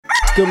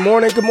Good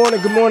morning, good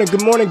morning, good morning,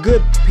 good morning,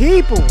 good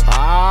people.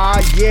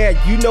 Yeah,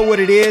 you know what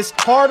it is.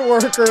 Hard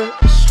worker,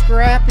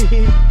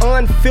 scrappy,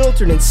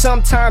 unfiltered, and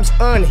sometimes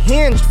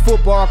unhinged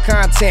football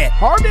content.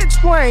 Hard to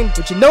explain,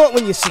 but you know it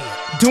when you see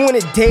it. Doing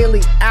it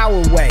daily our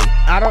way.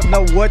 I don't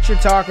know what you're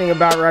talking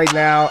about right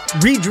now.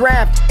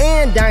 Redraft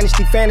and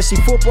Dynasty Fantasy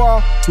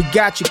Football, we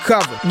got you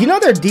covered. You know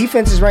their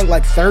defense is ranked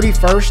like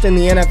 31st in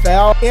the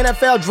NFL?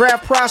 NFL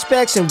draft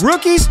prospects and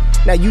rookies?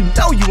 Now you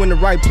know you in the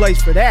right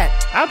place for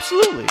that.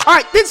 Absolutely. All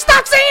right, then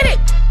stop saying it.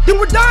 Then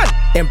we're done.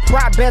 And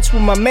prop bets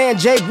with my man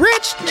Jay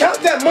Rich.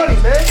 Count that money,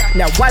 man.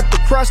 Now wipe the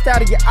crust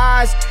out of your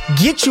eyes.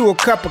 Get you a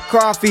cup of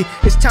coffee.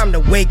 It's time to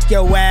wake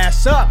your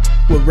ass up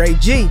with Ray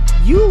G.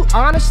 You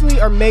honestly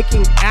are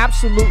making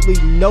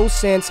absolutely no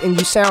sense and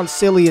you sound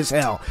silly as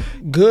hell.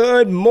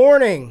 Good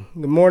morning.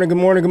 Good morning, good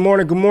morning, good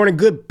morning, good morning,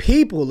 good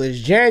people. It's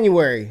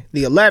January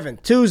the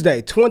 11th,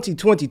 Tuesday,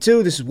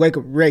 2022. This is Wake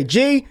Up with Ray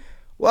G.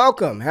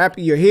 Welcome.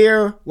 Happy you're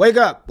here. Wake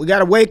up. We got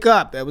to wake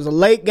up. It was a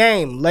late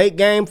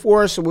game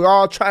for us, so we're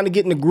all trying to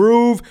get in the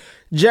groove.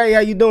 Jay, how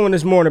you doing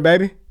this morning,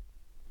 baby?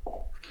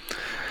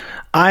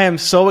 I am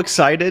so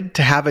excited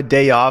to have a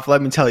day off.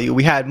 Let me tell you,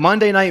 we had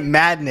Monday Night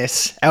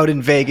Madness out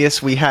in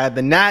Vegas. We had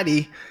the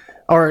Natty,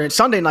 or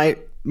Sunday night,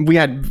 we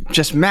had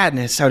just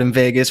madness out in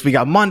Vegas. We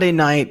got Monday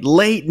night,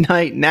 late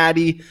night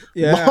Natty,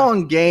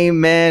 long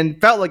game, man.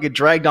 Felt like it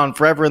dragged on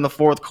forever in the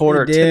fourth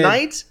quarter.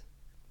 Tonight,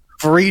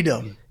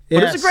 freedom.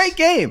 But it was a great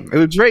game. It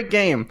was a great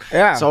game.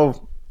 Yeah.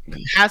 So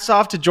hats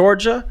off to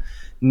Georgia.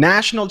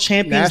 National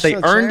champions. They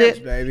earned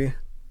it. Baby.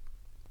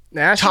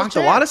 Talked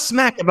a lot of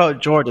smack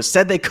about Georgia.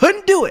 Said they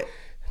couldn't do it.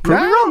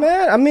 Nah,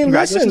 man. I mean,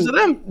 listen, to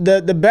them.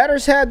 The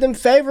bettors had them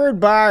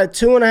favored by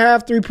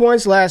 2.5, 3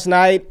 points last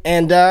night,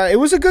 and it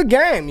was a good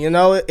game. You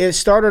know, it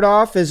started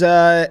off as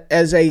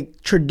a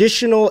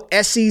traditional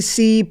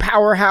SEC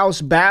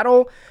powerhouse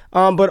battle.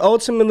 But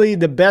ultimately,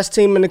 the best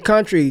team in the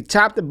country,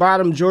 top to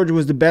bottom, Georgia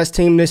was the best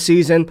team this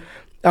season.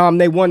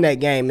 They won that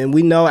game. And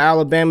we know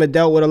Alabama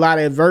dealt with a lot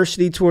of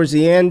adversity towards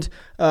the end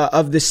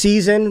of the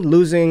season,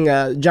 losing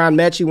John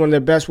Mechie, one of their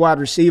best wide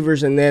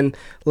receivers, and then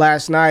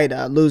last night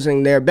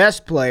losing their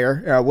best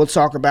player. We'll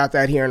talk about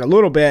that here in a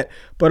little bit.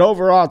 But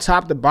overall,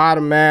 top to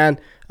bottom, man,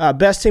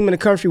 best team in the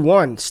country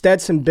won.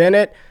 Stetson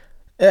Bennett,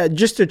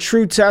 just a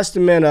true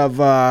testament of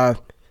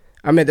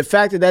the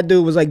fact that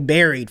dude was like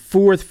buried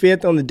 4th,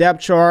 5th on the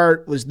depth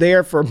chart, was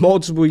there for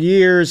multiple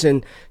years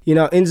and, you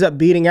know, ends up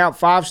beating out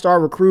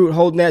 5-star recruit,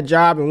 holding that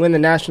job and win the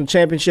national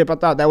championship. I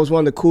thought that was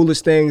one of the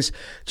coolest things,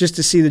 just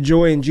to see the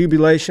joy and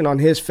jubilation on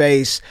his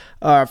face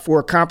for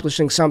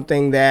accomplishing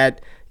something that,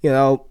 you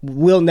know,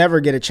 we'll never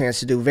get a chance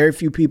to do. Very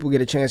few people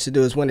get a chance to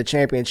do is win a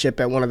championship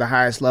at one of the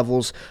highest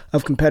levels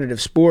of competitive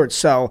sports.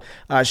 So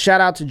shout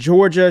out to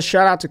Georgia.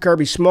 Shout out to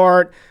Kirby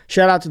Smart.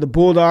 Shout out to the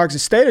Bulldogs. The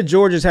state of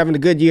Georgia is having a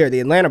good year.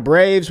 The Atlanta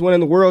Braves winning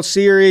the World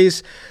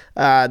Series.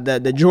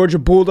 The Georgia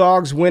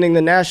Bulldogs winning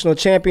the national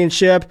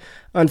championship.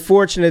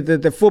 Unfortunate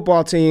that the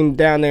football team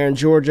down there in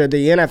Georgia,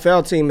 the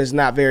NFL team, is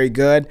not very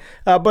good.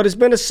 But it's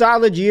been a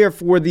solid year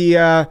for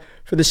the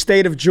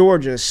state of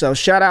Georgia. So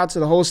shout out to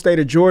the whole state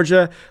of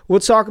Georgia. We'll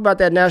talk about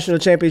that national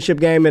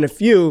championship game in a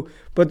few,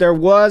 but there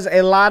was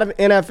a lot of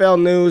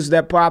NFL news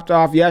that popped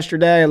off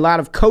yesterday, a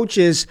lot of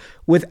coaches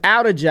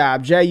without a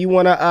job. Jay, you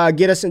want to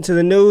get us into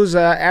the news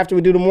after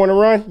we do the morning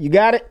run? You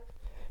got it?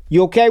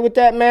 You okay with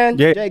that, man?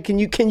 Yeah. Jay, can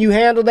you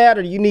handle that,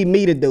 or do you need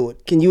me to do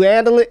it? Can you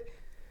handle it?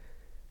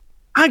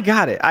 I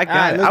got it.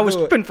 I was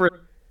hoping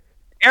for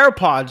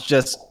AirPods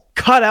just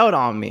cut out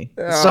on me.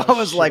 So I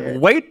was like,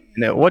 wait a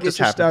minute, what just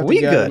happened? We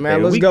together, good,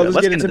 man. Let's Go.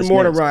 Let's get into the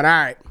morning run. All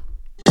right.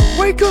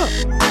 Wake up.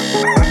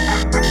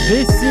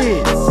 This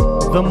is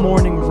the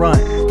morning run.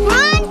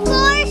 Run,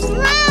 Forrest,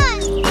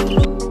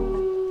 run!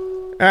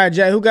 All right,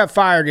 Jay, who got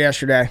fired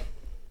yesterday?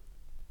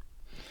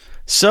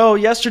 So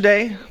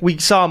yesterday, we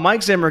saw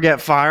Mike Zimmer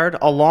get fired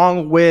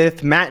along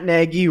with Matt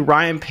Nagy,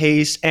 Ryan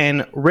Pace,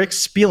 and Rick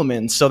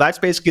Spielman. So that's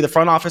basically the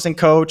front office and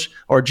coach,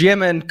 or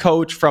GM and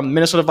coach from the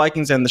Minnesota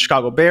Vikings and the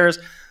Chicago Bears.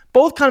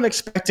 Both kind of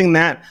expecting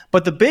that.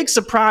 But the big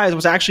surprise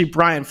was actually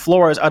Brian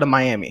Flores out of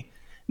Miami.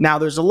 Now,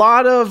 there's a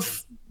lot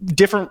of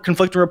different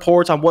conflicting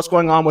reports on what's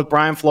going on with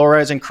Brian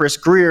Flores and Chris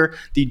Grier,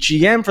 the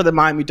GM for the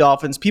Miami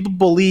Dolphins. People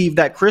believe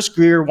that Chris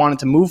Grier wanted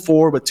to move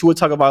forward with Tua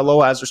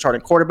Tagovailoa as their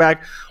starting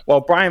quarterback, while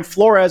Brian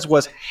Flores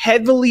was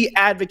heavily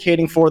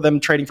advocating for them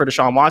trading for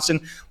Deshaun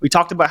Watson. We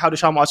talked about how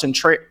Deshaun Watson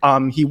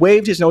he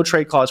waived his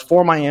no-trade clause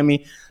for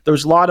Miami. There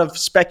was a lot of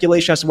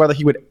speculation as to whether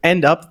he would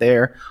end up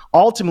there.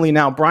 Ultimately,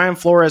 now Brian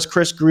Flores,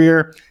 Chris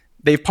Grier,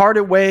 they've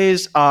parted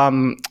ways.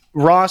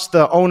 Ross,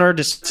 the owner,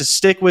 to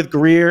stick with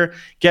Grier,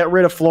 get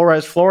rid of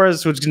Flores.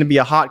 Flores was going to be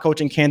a hot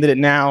coaching candidate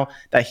now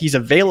that he's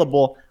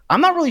available.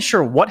 I'm not really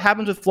sure what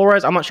happens with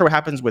Flores. I'm not sure what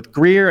happens with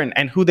Grier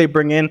and who they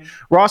bring in.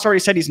 Ross already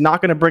said he's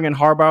not going to bring in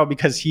Harbaugh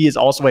because he is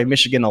also a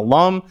Michigan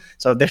alum.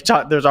 So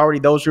there's already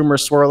those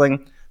rumors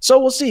swirling. So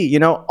we'll see.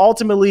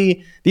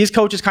 Ultimately, these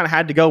coaches kind of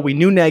had to go. We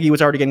knew Nagy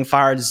was already getting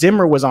fired.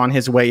 Zimmer was on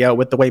his way out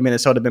with the way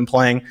Minnesota had been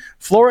playing.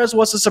 Flores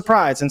was a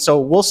surprise. And so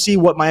we'll see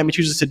what Miami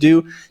chooses to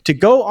do to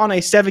go on a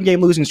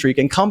 7-game losing streak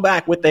and come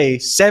back with a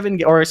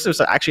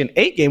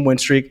 8-game win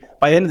streak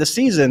by the end of the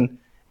season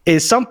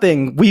is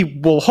something we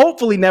will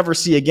hopefully never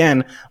see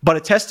again, but a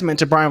testament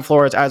to Brian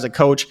Flores as a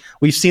coach.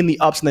 We've seen the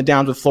ups and the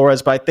downs with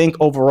Flores, but I think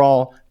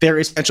overall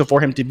very essential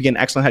for him to be an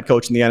excellent head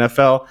coach in the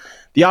NFL.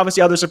 The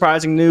obviously other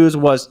surprising news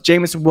was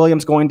Jameson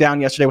Williams going down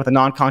yesterday with a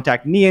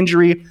non-contact knee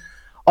injury.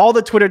 All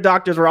the Twitter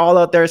doctors were all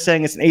out there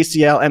saying it's an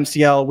ACL,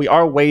 MCL. We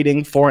are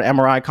waiting for an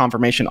MRI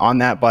confirmation on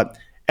that, but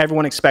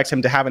everyone expects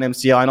him to have an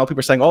MCL. I know people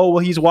are saying, oh,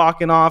 well, he's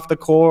walking off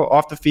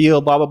the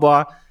field, blah, blah,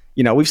 blah.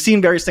 We've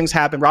seen various things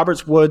happen.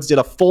 Roberts Woods did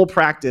a full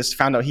practice,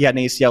 found out he had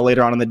an ACL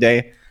later on in the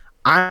day.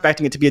 I'm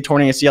expecting it to be a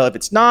torn ACL. If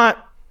it's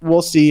not,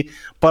 we'll see.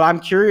 But I'm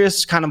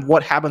curious kind of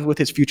what happens with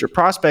his future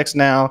prospects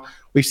now.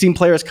 We've seen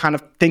players kind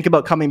of think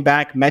about coming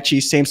back.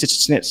 Mechie, same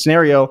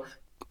scenario,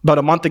 about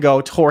a month ago,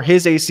 tore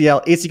his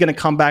ACL. Is he going to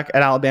come back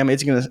at Alabama?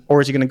 Is he going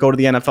to go to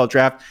the NFL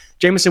draft?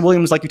 Jameson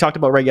Williams, like you talked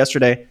about right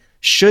yesterday,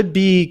 should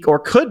be or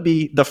could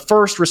be the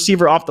first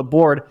receiver off the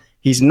board.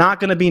 He's not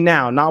going to be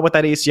now, not with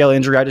that ACL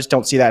injury. I just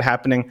don't see that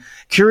happening.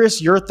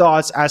 Curious your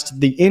thoughts as to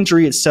the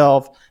injury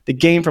itself, the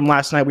game from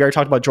last night. We already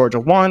talked about Georgia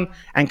 1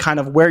 and kind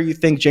of where you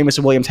think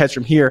Jameson Williams heads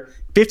from here.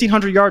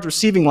 1,500 yards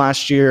receiving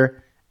last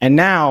year and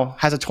now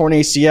has a torn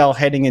ACL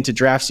heading into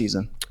draft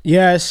season.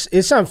 Yes,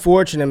 it's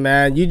unfortunate,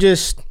 man.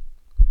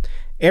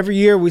 Every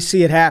year we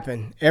see it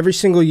happen. Every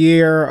single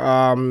year,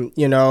 I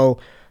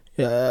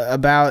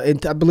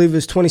believe it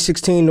was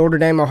 2016, Notre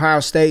Dame,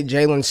 Ohio State.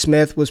 Jalen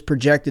Smith was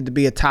projected to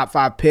be a top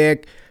 5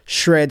 pick,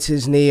 shreds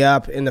his knee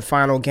up in the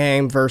final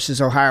game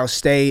versus Ohio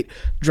State,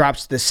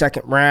 drops to the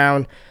second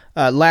round.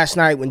 Last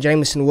night when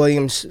Jameson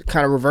Williams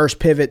kind of reverse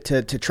pivot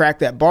to track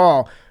that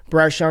ball,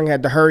 Bryce Young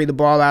had to hurry the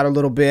ball out a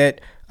little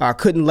bit,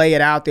 couldn't lay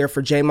it out there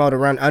for J-Mo to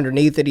run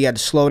underneath it. He had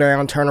to slow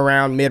down, turn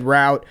around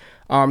mid-route,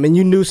 and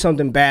you knew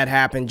something bad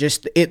happened.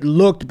 Just it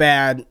looked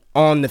bad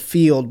on the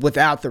field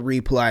without the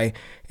replay.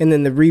 And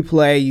then the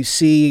replay,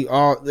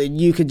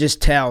 you could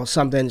just tell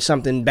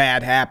something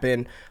bad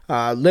happened.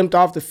 Limped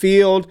off the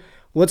field.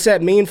 What's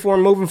that mean for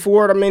him moving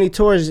forward? I mean, he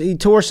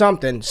tore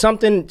something.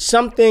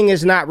 Something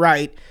is not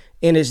right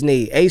in his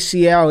knee.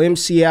 ACL,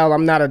 MCL,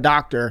 I'm not a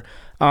doctor,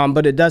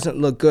 but it doesn't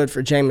look good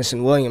for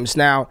Jameson Williams.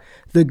 Now,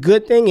 the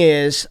good thing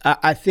is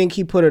I think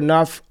he put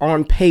enough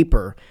on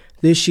paper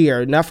this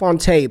year, enough on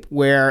tape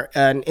where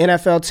an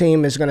NFL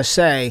team is going to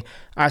say,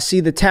 I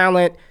see the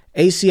talent.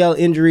 ACL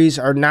injuries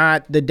are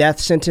not the death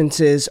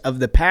sentences of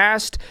the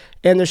past,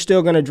 and they're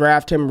still going to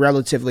draft him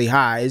relatively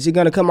high. Is he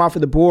going to come off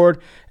of the board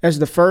as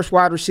the first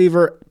wide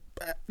receiver?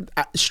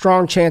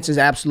 Strong chances,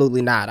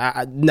 absolutely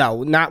not.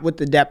 No, not with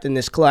the depth in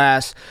this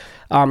class.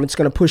 It's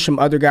going to push some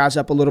other guys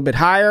up a little bit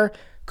higher,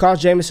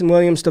 cause Jameson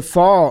Williams to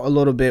fall a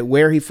little bit.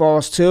 Where he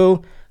falls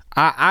to,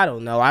 I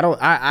don't know.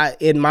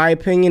 In my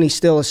opinion, he's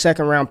still a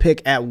second-round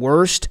pick at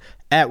worst.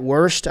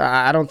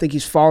 I don't think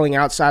he's falling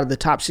outside of the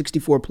top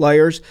 64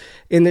 players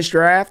in this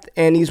draft,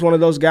 and he's one of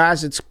those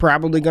guys that's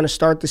probably going to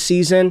start the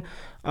season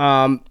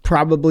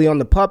probably on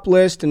the PUP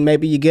list, and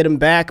maybe you get him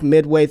back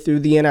midway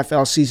through the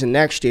NFL season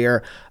next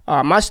year.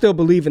 I still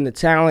believe in the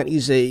talent.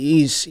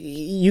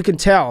 You can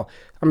tell.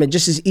 I mean,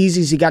 just as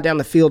easy as he got down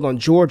the field on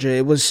Georgia,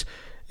 he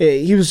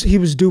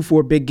was due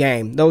for a big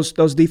game. Those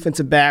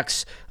defensive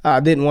backs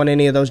didn't want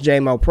any of those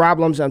J-Mo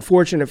problems.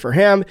 Unfortunate for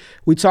him.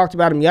 We talked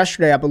about him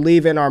yesterday. I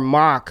believe in our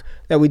mock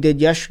that we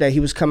did yesterday, he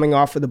was coming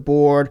off of the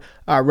board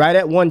right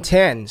at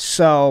 110.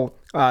 So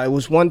it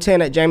was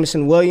 110 at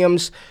Jameson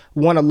Williams,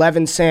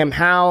 111 Sam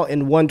Howell,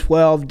 and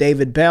 112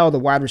 David Bell, the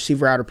wide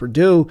receiver out of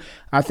Purdue.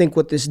 I think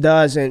what this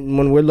does, and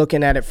when we're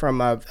looking at it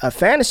from a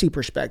fantasy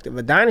perspective,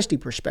 a dynasty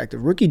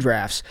perspective, rookie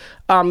drafts,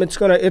 it's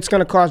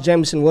gonna cause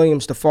Jameson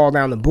Williams to fall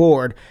down the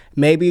board,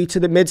 maybe to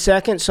the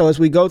mid-second. So as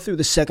we go through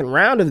the second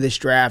round of this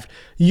draft,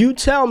 you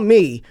tell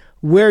me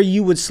where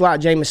you would slot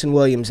Jameson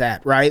Williams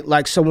at, right?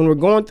 Like, so when we're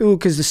going through,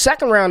 because the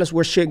second round is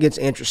where shit gets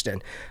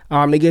interesting.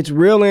 It gets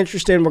real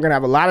interesting. We're going to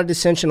have a lot of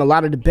dissension, a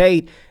lot of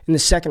debate in the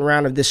second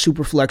round of this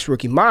Superflex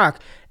rookie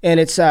mock. And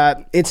it's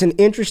an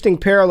interesting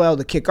parallel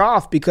to kick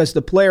off because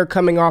the player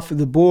coming off of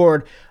the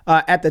board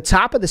at the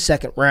top of the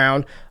second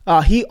round,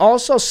 he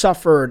also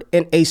suffered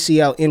an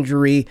ACL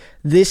injury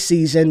this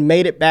season,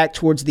 made it back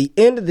towards the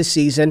end of the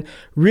season,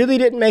 really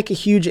didn't make a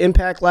huge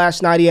impact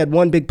last night. He had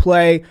one big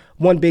play,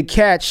 one big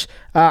catch.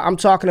 I'm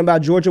talking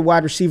about Georgia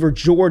wide receiver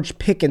George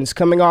Pickens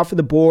coming off of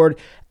the board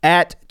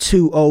at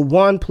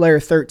 201, player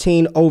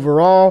 13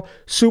 overall,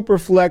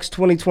 Superflex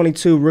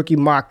 2022 rookie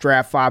mock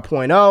draft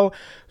 5.0.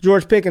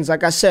 George Pickens,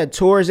 like I said,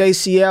 tore his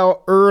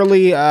ACL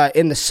early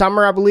in the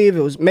summer, I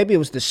believe. Maybe it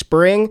was the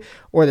spring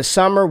or the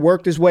summer,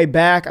 worked his way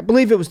back. I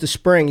believe it was the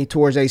spring he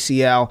tore his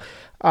ACL.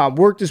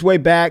 Worked his way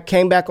back,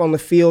 came back on the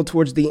field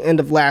towards the end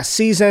of last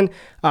season,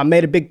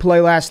 made a big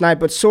play last night,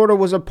 but sort of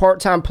was a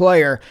part-time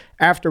player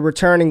after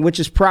returning, which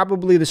is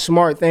probably the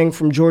smart thing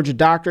from Georgia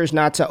doctors,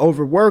 not to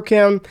overwork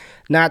him,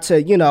 not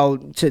to,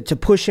 to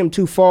push him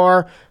too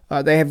far.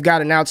 They have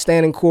got an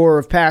outstanding core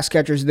of pass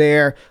catchers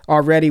there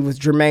already with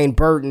Jermaine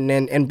Burton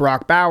and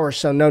Brock Bowers,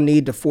 so no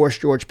need to force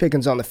George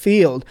Pickens on the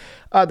field.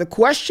 The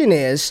question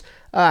is,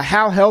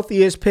 how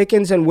healthy is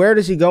Pickens and where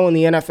does he go in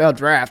the NFL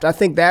draft? I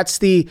think that's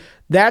the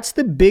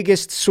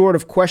biggest sort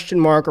of question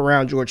mark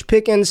around George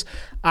Pickens.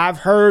 I've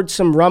heard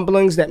some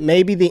rumblings that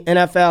maybe the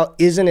NFL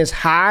isn't as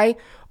high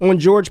on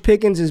George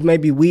Pickens as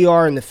maybe we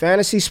are in the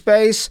fantasy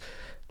space.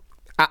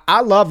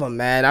 I love him,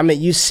 man. I mean,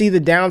 you see the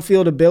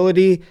downfield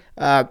ability.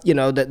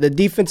 The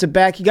defensive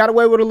back, he got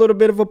away with a little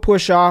bit of a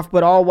push-off,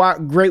 but all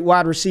great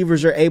wide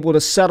receivers are able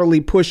to subtly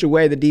push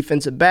away the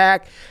defensive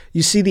back.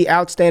 You see the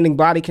outstanding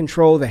body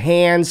control, the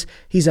hands.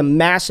 He's a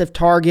massive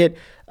target.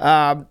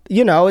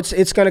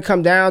 It's going to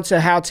come down to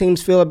how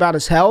teams feel about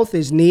his health,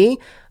 his knee,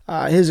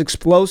 his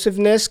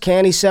explosiveness.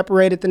 Can he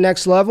separate at the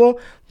next level?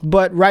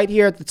 But right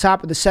here at the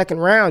top of the second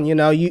round,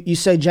 you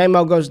say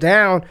J-Mo goes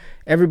down,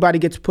 everybody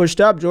gets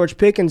pushed up. George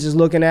Pickens is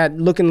looking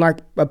like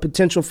a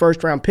potential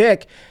first-round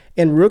pick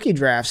in rookie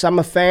drafts. I'm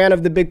a fan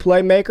of the big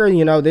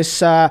playmaker.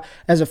 This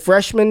as a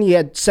freshman, he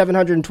had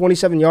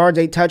 727 yards,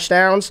 8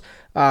 touchdowns,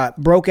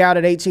 broke out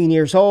at 18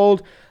 years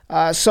old.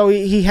 So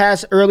he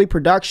has early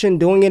production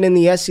doing it in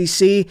the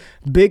SEC.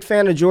 Big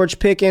fan of George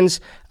Pickens.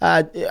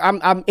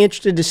 I'm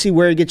interested to see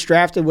where he gets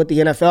drafted, what the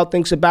NFL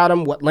thinks about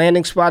him, what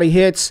landing spot he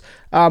hits.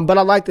 But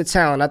I like the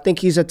talent. I think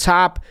he's a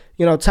top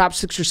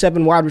 6 or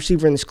 7 wide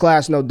receiver in this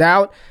class, no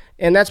doubt.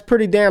 And that's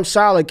pretty damn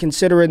solid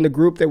considering the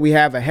group that we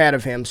have ahead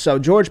of him. So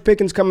George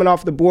Pickens coming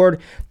off the board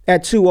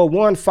at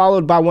 201,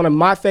 followed by one of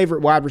my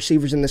favorite wide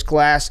receivers in this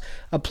class,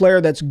 a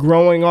player that's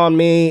growing on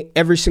me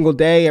every single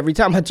day. Every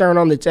time I turn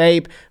on the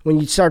tape, when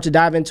you start to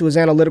dive into his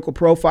analytical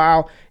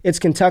profile, it's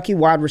Kentucky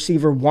wide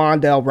receiver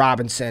Wan'Dale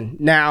Robinson.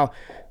 Now,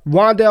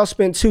 Wan'Dale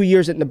spent 2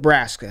 years at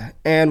Nebraska,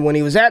 and when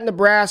he was at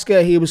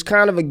Nebraska, he was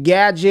kind of a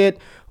gadget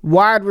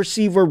wide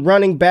receiver,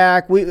 running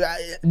back.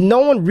 No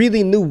one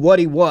really knew what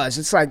he was.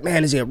 It's like,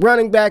 man, is he a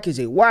running back? Is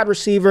he a wide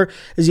receiver?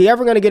 Is he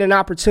ever going to get an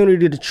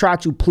opportunity to try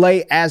to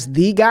play as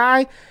the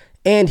guy?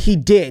 And he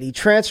did. He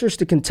transfers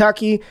to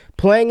Kentucky,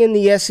 playing in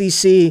the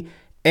SEC,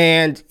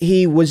 and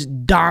he was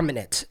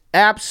dominant,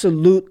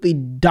 absolutely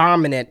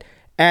dominant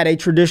at a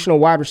traditional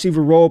wide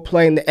receiver role,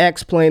 playing the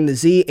X, playing the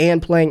Z,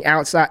 and playing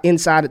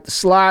inside at the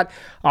slot.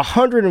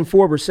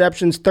 104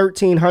 receptions,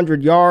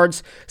 1,300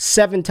 yards,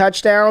 7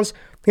 touchdowns.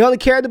 He only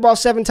carried the ball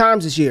 7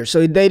 times this year,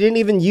 so they didn't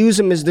even use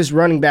him as this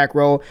running back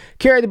role.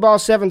 Carried the ball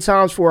 7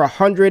 times for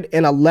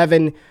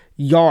 111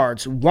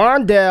 yards.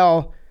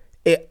 Wan'Dale,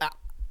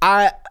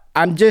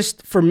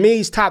 for me,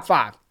 he's top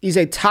 5. He's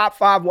a top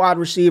 5 wide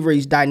receiver.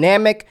 He's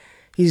dynamic.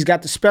 He's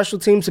got the special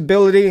teams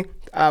ability.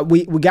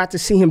 We got to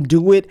see him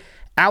do it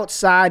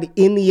outside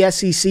in the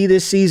SEC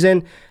this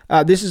season.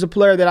 This is a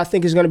player that I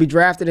think is going to be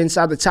drafted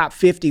inside the top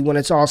 50 when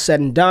it's all said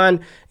and done.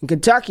 In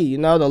Kentucky,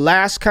 the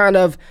last kind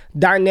of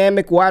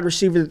dynamic wide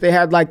receiver that they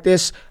had like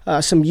this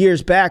some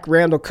years back,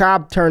 Randall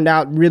Cobb, turned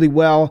out really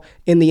well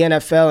in the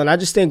NFL. And I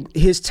just think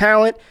his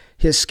talent,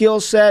 his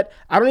skill set,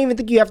 I don't even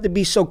think you have to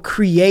be so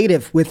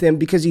creative with him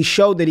because he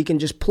showed that he can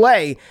just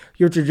play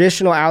your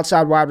traditional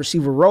outside wide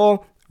receiver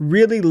role.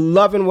 Really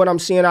loving what I'm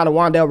seeing out of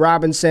Wan'Dale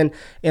Robinson.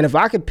 And if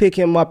I could pick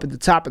him up at the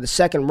top of the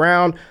second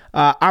round,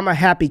 I'm a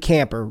happy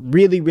camper.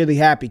 Really, really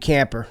happy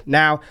camper.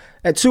 Now,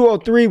 at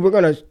 203, we're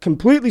going to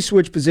completely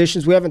switch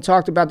positions. We haven't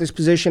talked about this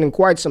position in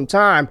quite some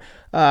time.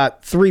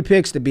 3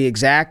 picks to be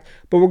exact.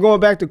 But we're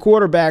going back to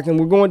quarterback, and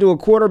we're going to a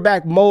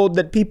quarterback mold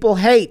that people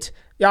hate.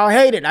 Y'all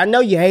hate it. I know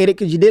you hate it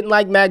because you didn't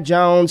like Mac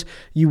Jones.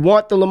 You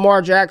want the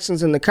Lamar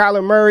Jacksons and the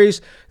Kyler Murrays.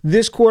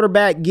 This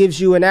quarterback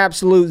gives you an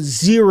absolute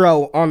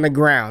 0 on the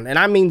ground. And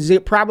I mean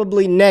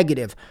probably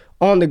negative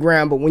on the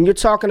ground. But when you're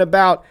talking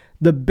about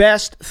the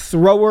best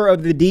thrower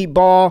of the deep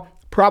ball,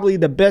 probably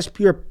the best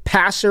pure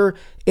passer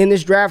in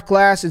this draft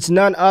class, it's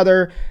none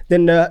other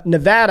than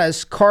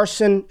Nevada's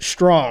Carson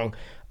Strong.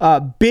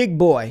 Big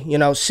boy,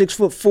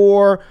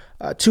 6'4",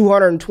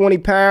 220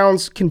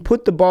 pounds, can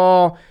put the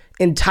ball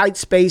in tight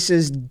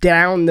spaces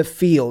down the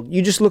field.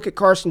 You just look at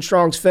Carson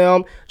Strong's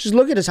film, just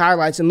look at his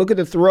highlights and look at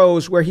the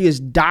throws where he is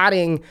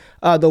dotting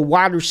the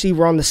wide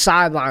receiver on the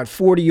sideline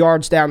 40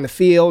 yards down the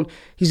field.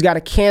 He's got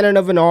a cannon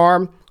of an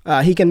arm.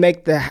 He can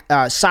make the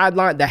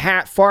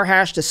far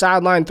hash to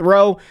sideline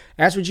throw.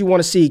 That's what you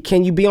want to see.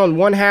 Can you be on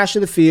one hash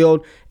of the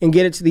field and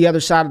get it to the other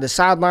side of the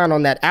sideline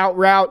on that out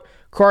route?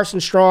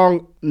 Carson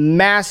Strong,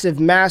 massive,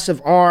 massive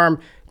arm.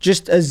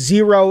 Just a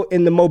 0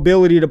 in the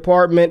mobility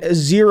department, a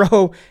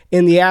 0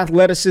 in the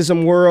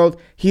athleticism world.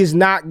 He is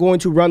not going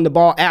to run the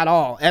ball at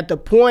all. At the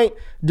point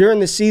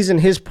during the season,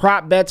 his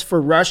prop bets for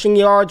rushing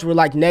yards were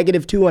like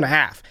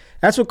 -2.5.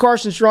 That's what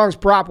Carson Strong's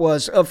prop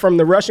was from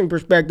the rushing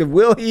perspective.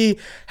 Will he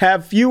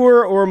have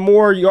fewer or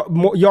more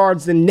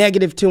yards than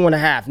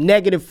 -2.5,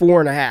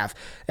 -4.5?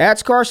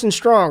 That's Carson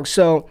Strong.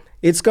 So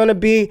he's going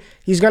to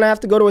have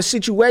to go to a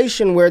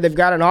situation where they've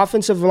got an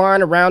offensive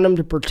line around him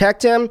to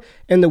protect him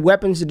and the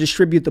weapons to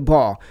distribute the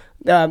ball.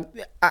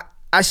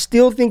 I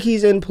still think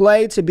he's in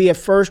play to be a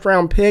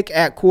first-round pick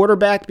at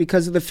quarterback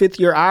because of the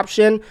 5th-year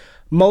option,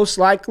 most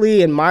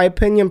likely, in my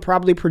opinion,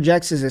 probably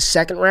projects as a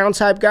second-round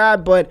type guy,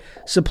 but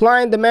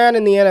supply and demand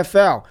in the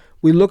NFL.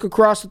 We look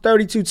across the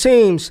 32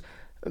 teams,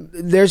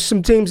 there's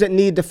some teams that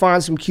need to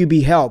find some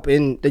QB help,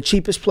 and the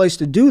cheapest place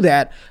to do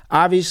that,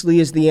 obviously,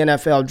 is the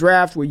NFL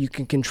draft, where you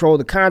can control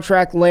the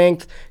contract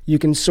length. You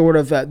can sort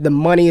of, the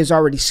money is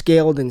already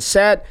scaled and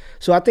set.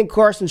 So I think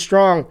Carson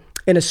Strong,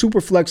 in a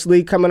Superflex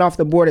league coming off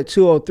the board at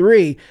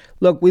 203.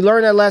 Look, we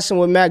learned that lesson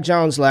with Mac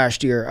Jones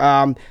last year.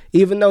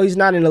 Even though he's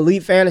not an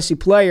elite fantasy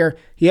player,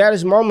 he had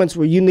his moments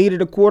where you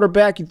needed a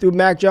quarterback. You threw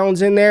Mac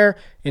Jones in there,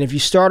 and if you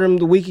started him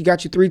the week, he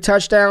got you 3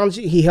 touchdowns.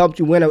 He helped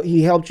you win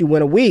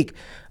a week.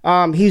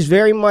 He's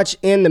very much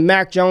in the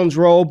Mac Jones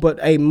role, but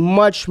a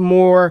much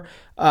more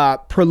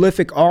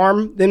prolific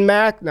arm than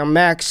Mac. Now,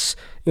 Mac's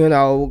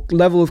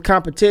level of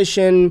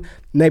competition,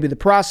 maybe the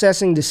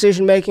processing,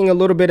 decision-making a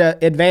little bit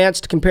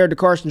advanced compared to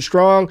Carson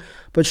Strong,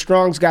 but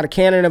Strong's got a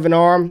cannon of an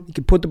arm. He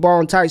can put the ball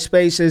in tight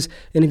spaces,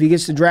 and if he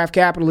gets to draft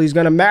capital, he's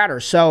going to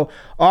matter. So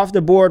off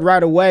the board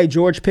right away,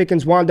 George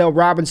Pickens, Wan'Dale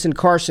Robinson,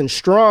 Carson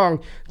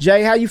Strong.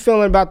 Jay, how you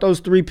feeling about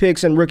those 3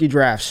 picks in rookie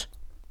drafts?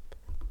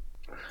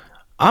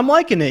 I'm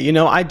liking it.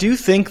 I do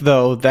think,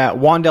 though, that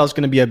Wan'Dale's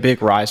going to be a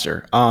big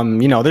riser.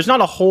 There's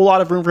not a whole lot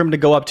of room for him to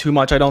go up too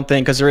much, I don't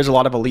think, because there is a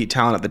lot of elite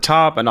talent at the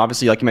top. And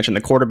obviously, like you mentioned,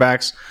 the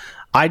quarterbacks.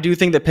 I do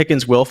think that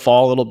Pickens will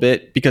fall a little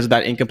bit because of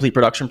that incomplete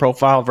production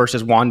profile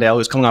versus Wan'Dale,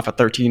 who's coming off a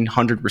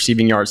 1,300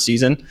 receiving yard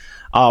season.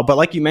 But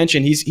like you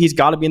mentioned, he's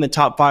got to be in the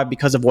top 5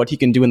 because of what he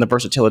can do and the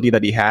versatility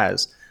that he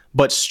has.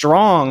 But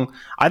Strong,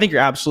 I think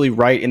you're absolutely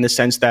right in the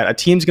sense that a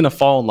team's going to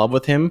fall in love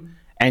with him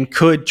and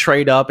could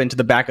trade up into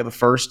the back of the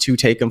first to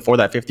take him for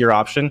that 5th-year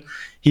option.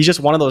 He's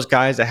just one of those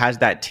guys that has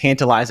that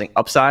tantalizing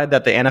upside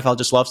that the NFL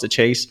just loves to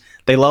chase.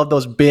 They love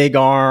those big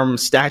arm,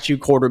 statue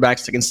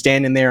quarterbacks that can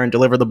stand in there and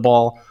deliver the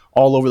ball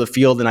all over the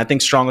field, and I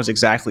think Strong is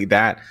exactly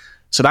that.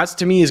 So that's,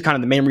 to me, is kind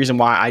of the main reason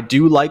why I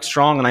do like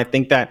Strong, and I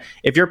think that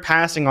if you're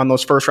passing on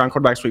those first-round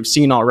quarterbacks we've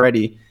seen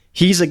already,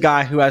 he's a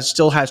guy who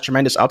still has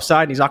tremendous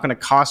upside. He's not going to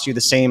cost you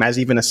the same as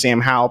even a Sam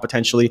Howell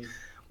potentially.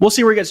 We'll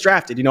see where he gets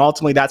drafted.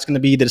 Ultimately, that's going to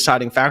be the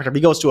deciding factor. If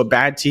he goes to a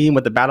bad team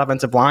with a bad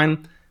offensive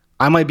line,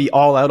 I might be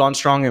all out on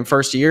Strong in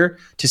first year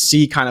to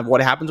see kind of what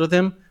happens with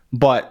him.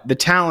 But the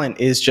talent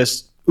is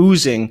just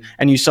oozing,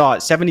 and you saw it,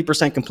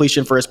 70%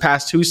 completion for his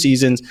past 2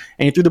 seasons,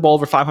 and he threw the ball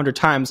over 500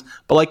 times.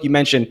 But like you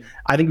mentioned,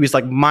 I think he was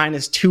like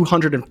minus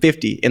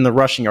 250 in the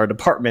rushing yard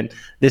department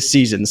this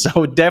season.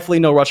 So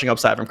definitely no rushing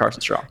upside from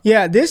Carson Strong.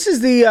 Yeah, this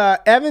is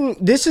the Evan.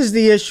 This is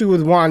the issue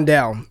with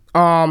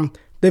Wan'Dale.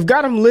 They've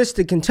got him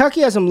listed. Kentucky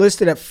has him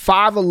listed at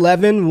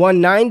 5'11",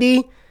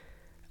 190.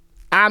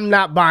 I'm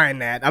not buying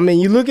that. I mean,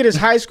 you look at his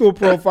high school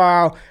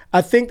profile,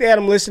 I think they had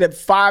him listed at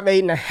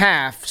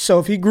 5'8.5". So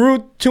if he grew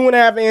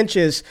 2.5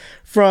 inches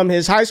from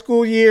his high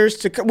school years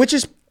to, which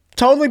is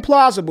totally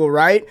plausible,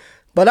 right?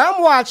 But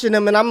I'm watching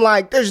him and I'm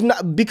like,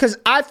 because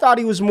I thought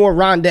he was more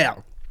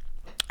Rondale.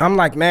 I'm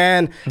like,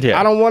 man, yeah.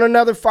 I don't want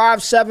another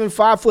 5'7",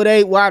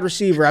 5'8" wide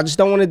receiver. I just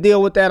don't want to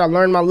deal with that. I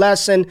learned my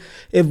lesson.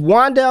 If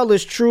Wan'Dale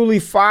is truly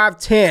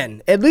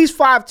 5'10", at least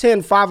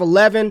 5'10",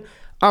 5'11",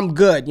 I'm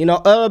good.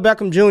 Odell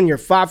Beckham Jr.,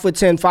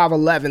 5'10",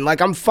 5'11".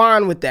 Like, I'm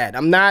fine with that.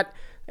 I'm not.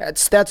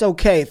 That's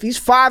okay. If he's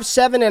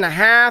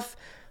 5'7.5",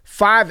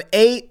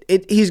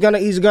 5'8",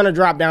 he's gonna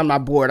drop down my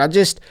board. I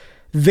just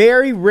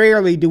very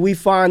rarely do we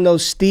find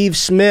those Steve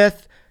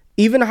Smith.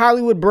 Even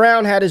Hollywood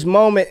Brown had his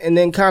moment and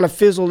then kind of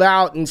fizzled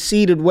out and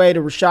ceded way to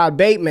Rashad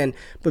Bateman.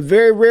 But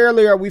very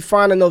rarely are we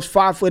finding those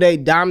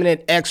 5'8"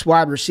 dominant X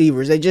wide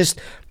receivers.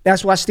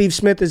 That's why Steve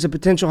Smith is a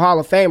potential Hall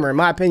of Famer. In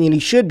my opinion, he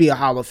should be a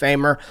Hall of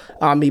Famer.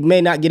 He may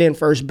not get in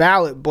first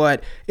ballot,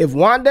 but if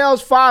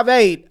Wan'Dale's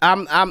 5'8",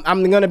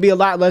 I'm going to be a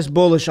lot less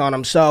bullish on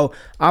him. So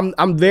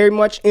I'm very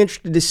much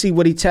interested to see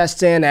what he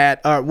tests in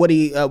at, what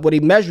he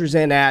measures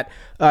in at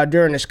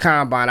during this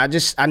combine.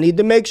 I need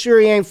to make sure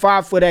he ain't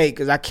 5'8",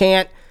 because I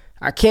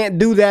can't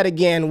do that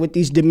again with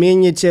these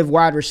diminutive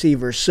wide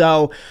receivers.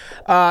 So,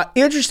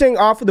 interesting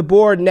off of the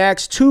board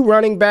next. 2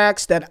 running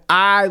backs that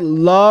I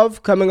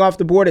love coming off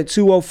the board at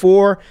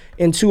 204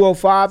 and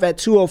 205. At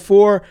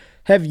 204,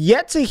 have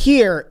yet to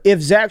hear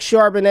if Zach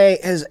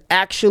Charbonnet has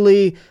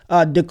actually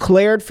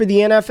declared for the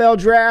NFL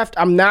draft.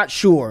 I'm not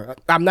sure.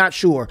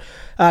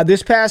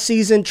 This past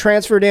season,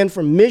 transferred in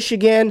from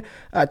Michigan,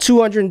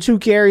 202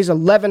 carries,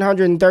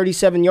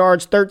 1,137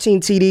 yards, 13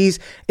 TDs,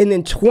 and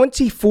then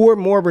 24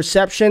 more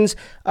receptions.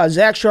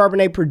 Zach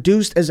Charbonnet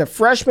produced as a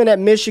freshman at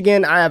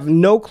Michigan. I have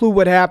no clue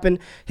what happened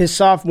his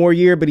sophomore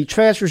year, but he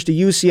transfers to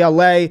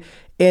UCLA.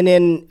 And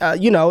in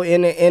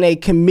a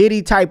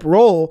committee type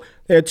role,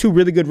 there are 2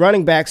 really good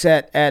running backs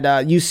at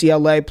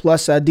UCLA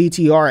plus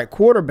DTR at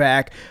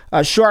quarterback.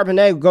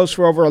 Charbonnet goes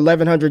for over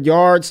 1,100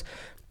 yards,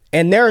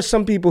 and there are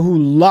some people who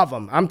love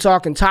him. I'm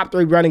talking top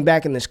 3 running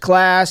back in this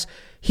class.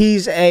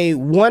 He's a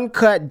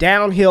one-cut,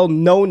 downhill,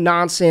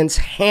 no-nonsense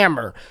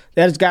hammer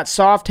that has got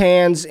soft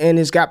hands and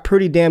has got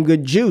pretty damn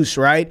good juice,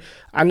 right?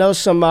 I know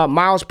some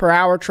miles per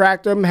hour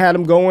tracked him, had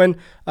him going,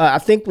 I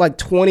think like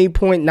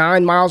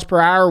 20.9 miles per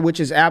hour, which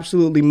is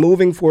absolutely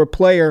moving for a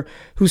player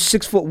who's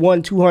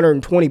 6'1",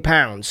 220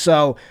 pounds.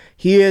 So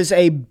he is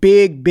a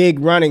big,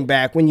 big running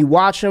back. When you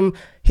watch him,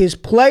 his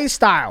play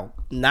style,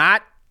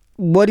 not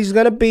what he's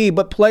going to be,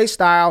 but play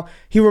style,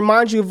 he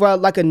reminds you of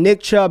like a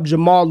Nick Chubb,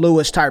 Jamal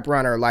Lewis type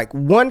runner. Like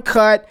one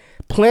cut,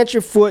 plant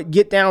your foot,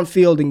 get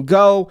downfield and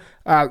go.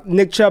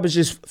 Nick Chubb is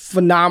just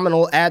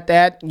phenomenal at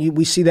that.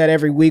 We see that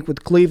every week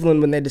with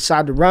Cleveland when they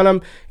decide to run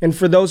him. And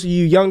for those of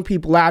you young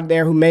people out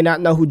there who may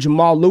not know who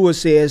Jamal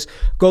Lewis is,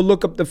 go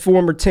look up the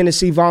former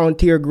Tennessee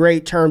Volunteer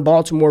great turned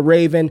Baltimore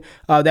Raven.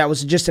 That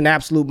was just an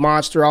absolute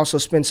monster. Also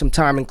spent some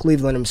time in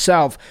Cleveland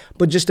himself.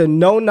 But just a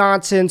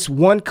no-nonsense,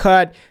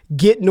 one-cut,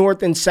 get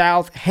north and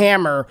south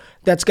hammer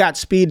that's got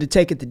speed to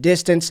take it the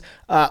distance.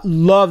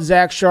 Love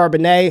Zach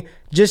Charbonnet.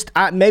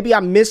 Maybe I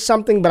missed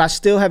something, but I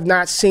still have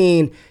not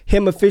seen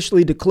him officially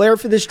declare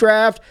for this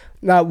draft.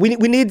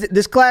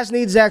 This class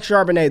needs Zach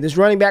Charbonnet. This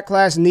running back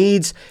class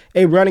needs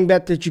a running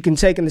back that you can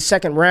take in the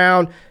second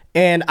round,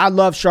 and I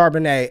love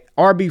Charbonnet.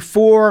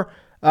 RB4,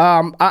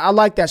 I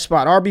like that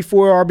spot.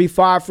 RB4,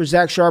 RB5 for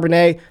Zach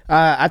Charbonnet.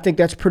 I think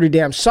that's pretty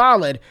damn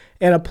solid.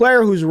 And a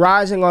player who's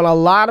rising on a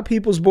lot of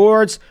people's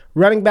boards,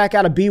 running back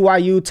out of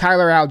BYU,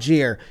 Tyler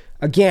Algier.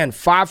 Again,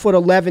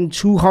 5'11",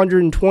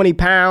 220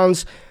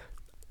 pounds.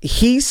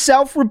 He's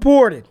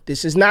self-reported.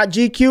 This is not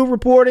GQ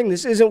reporting.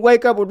 This isn't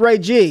Wake Up with Ray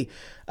G.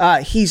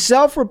 He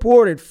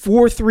self-reported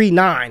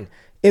 4.39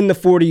 in the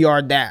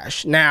 40-yard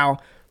dash. Now,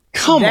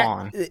 come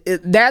on,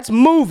 that's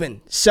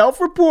moving.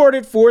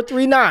 Self-reported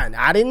 4.39.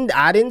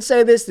 I didn't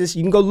say this.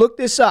 You can go look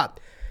this up.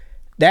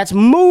 That's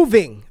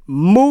moving.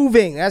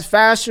 That's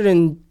faster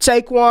than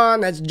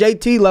Saquon. That's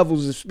JT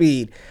levels of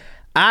speed.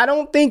 I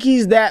don't think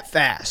he's that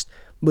fast.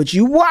 But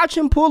you watch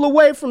him pull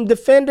away from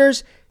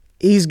defenders,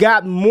 he's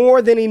got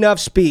more than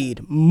enough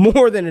speed.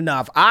 More than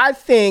enough. I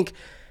think,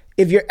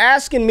 if you're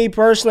asking me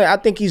personally, I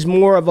think he's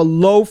more of a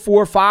low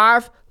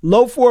 4.5.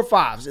 Low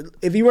 4.5s.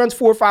 If he runs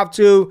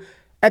 4.52,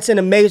 that's an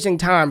amazing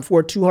time for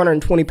a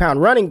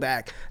 220-pound running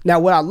back. Now,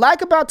 what I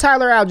like about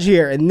Tyler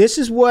Algier, and this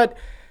is what,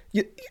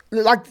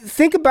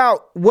 think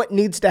about what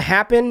needs to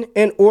happen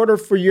in order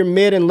for your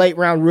mid and late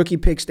round rookie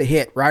picks to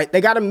hit, right?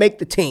 They got to make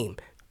the team.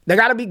 They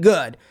got to be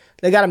good.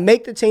 They got to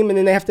make the team, and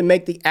then they have to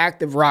make the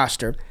active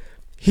roster.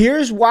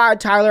 Here's why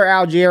Tyler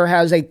Algier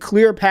has a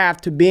clear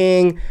path to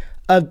being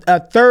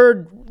a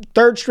third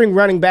string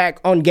running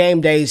back on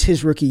game days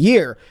his rookie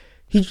year.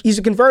 He's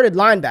a converted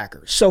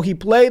linebacker. So he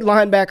played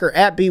linebacker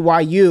at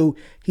BYU.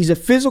 He's a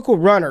physical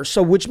runner,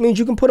 so which means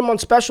you can put him on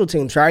special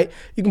teams, right?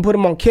 You can put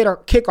him on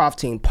kickoff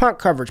team, punt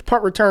coverage,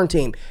 punt return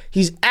team.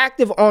 He's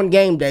active on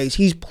game days.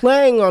 He's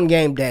playing on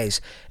game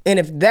days. And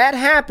if that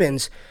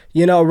happens,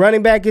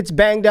 running back gets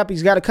banged up,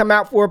 he's got to come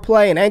out for a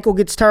play, an ankle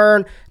gets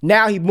turned.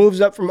 Now he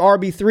moves up from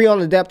RB3 on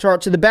the depth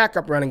chart to the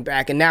backup running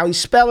back, and now he's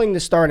spelling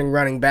the starting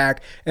running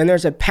back, and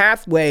there's a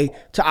pathway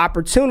to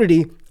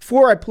opportunity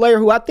for a player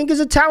who I think is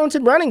a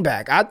talented running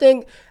back. I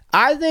think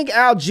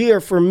Algier,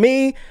 for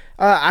me,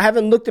 I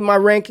haven't looked at my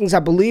rankings.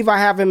 I believe I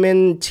have him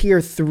in tier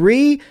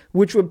 3,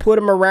 which would put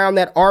him around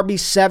that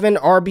RB7,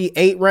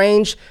 RB8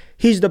 range.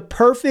 He's the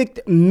perfect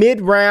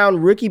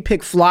mid-round rookie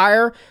pick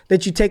flyer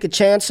that you take a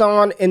chance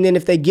on, and then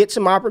if they get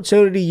some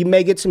opportunity, you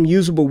may get some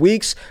usable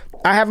weeks.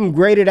 I have him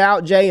graded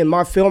out, Jay, in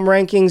my film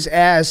rankings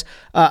as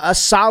a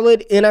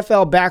solid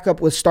NFL backup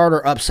with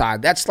starter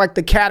upside. That's like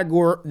the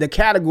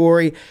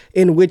category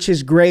in which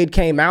his grade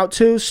came out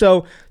to.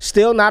 So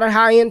still not a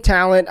high-end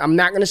talent. I'm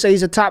not going to say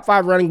he's a top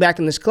 5 running back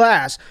in this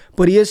class,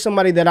 but he is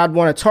somebody that I'd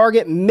want to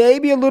target.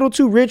 Maybe a little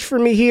too rich for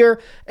me here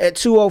at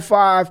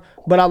 205,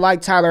 but I like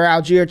Tyler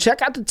Algier.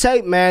 Check out the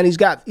tape, man. He's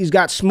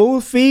got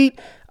smooth feet,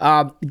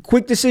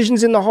 quick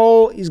decisions in the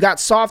hole. He's got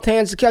soft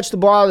hands to catch the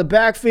ball out of the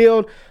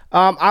backfield.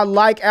 I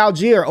like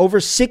Algier. Over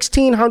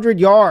 1,600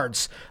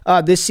 yards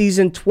this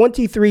season,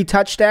 23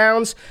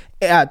 touchdowns,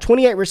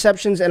 28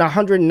 receptions, and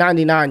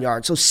 199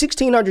 yards. So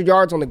 1,600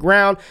 yards on the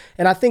ground.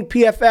 And I think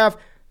PFF,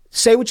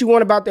 say what you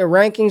want about their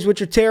rankings,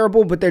 which are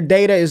terrible, but their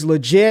data is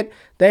legit.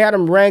 They had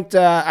him ranked,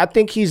 I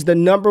think he's the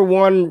number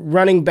 1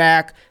 running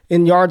back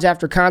in yards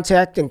after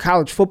contact in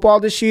college football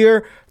this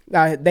year.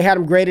 They had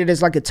him graded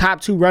as like a top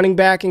 2 running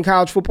back in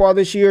college football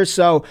this year.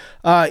 So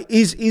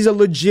he's a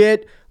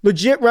legit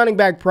running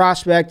back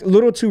prospect. A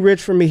little too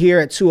rich for me here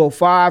at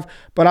 205,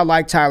 but I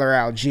like Tyler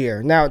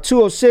Algier. Now at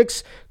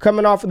 206,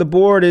 coming off of the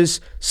board is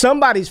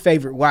somebody's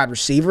favorite wide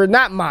receiver.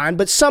 Not mine,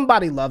 but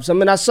somebody loves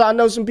him. And I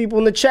know some people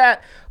in the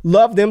chat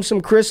love them some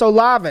Chris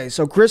Olave.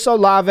 So Chris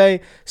Olave,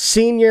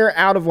 senior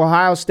out of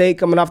Ohio State,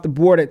 coming off the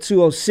board at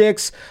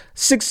 206,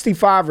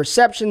 65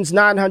 receptions,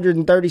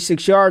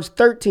 936 yards,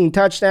 13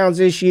 touchdowns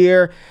this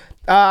year.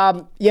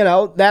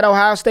 That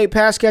Ohio State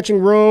pass catching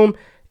room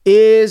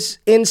is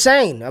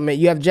insane. I mean,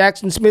 you have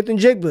Jackson Smith and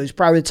Jigba, who's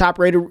probably the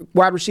top-rated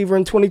wide receiver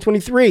in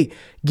 2023.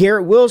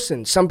 Garrett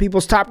Wilson, some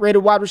people's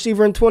top-rated wide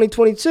receiver in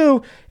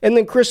 2022, and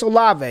then Chris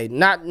Olave.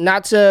 Not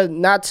to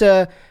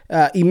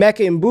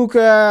Emeka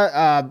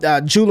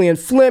Mbuka, Julian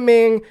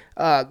Fleming,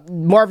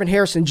 Marvin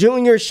Harrison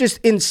Jr. It's just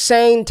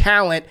insane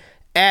talent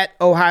at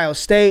Ohio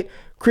State.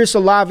 Chris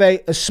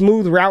Olave, a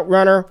smooth route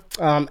runner,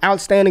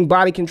 outstanding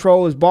body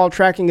control. His ball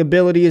tracking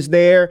ability is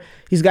there.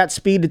 He's got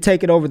speed to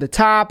take it over the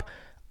top.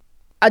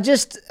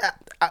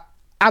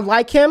 I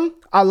like him.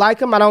 I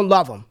like him. I don't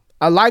love him.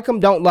 I like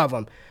him, don't love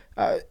him.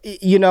 A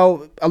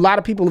lot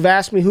of people have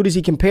asked me, who does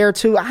he compare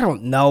to? I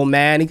don't know,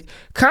 man. He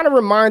kind of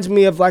reminds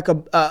me of like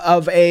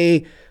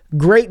a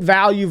great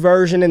value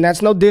version, and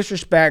that's no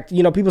disrespect.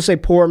 People say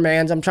poor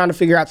man's. I'm trying to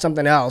figure out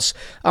something else.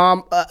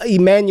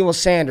 Emmanuel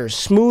Sanders,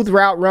 smooth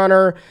route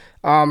runner,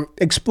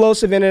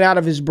 explosive in and out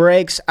of his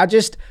breaks.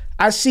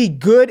 I see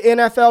good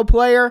NFL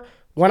player.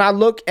 When I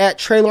look at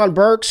Treylon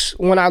Burks,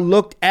 when I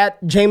looked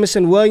at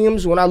Jameson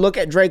Williams, when I look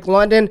at Drake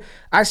London,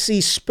 I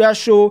see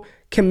special,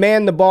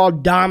 command the ball,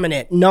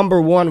 dominant,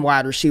 number one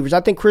wide receivers.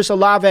 I think Chris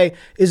Olave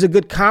is a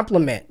good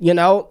complement.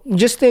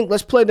 Just think,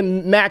 let's play the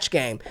match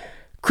game.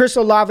 Chris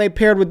Olave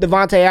paired with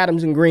Devontae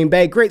Adams in Green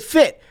Bay, great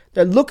fit.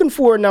 They're looking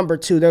for a number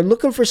two. They're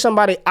looking for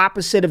somebody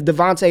opposite of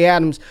Devontae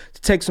Adams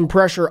to take some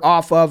pressure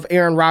off of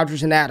Aaron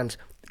Rodgers and Adams.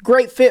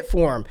 Great fit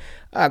for him.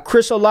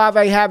 Chris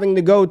Olave having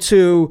to go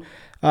to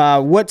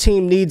what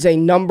team needs a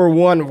number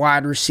one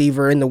wide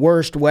receiver in the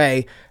worst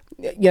way?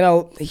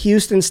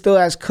 Houston still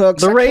has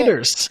Cooks. The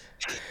Raiders.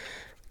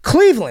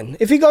 Cleveland.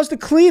 If he goes to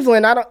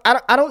Cleveland, I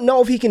don't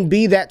know if he can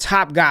be that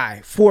top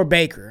guy for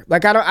Baker.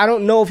 Like I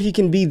don't know if he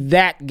can be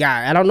that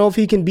guy. I don't know if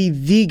he can be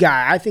the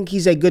guy. I think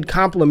he's a good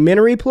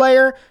complementary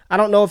player. I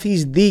don't know if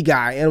he's the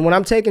guy. And when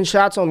I'm taking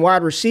shots on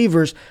wide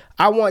receivers,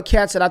 I want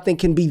cats that I think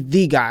can be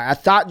the guy. I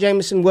thought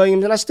Jameson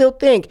Williams, and I still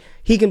think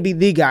he can be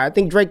the guy. I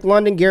think Drake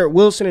London, Garrett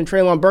Wilson, and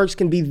Treylon Burks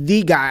can be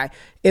the guy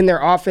in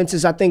their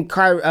offenses. I think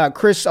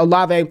Chris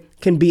Olave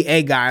can be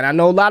a guy. And I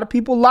know a lot of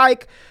people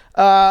like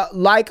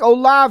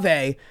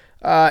Olave,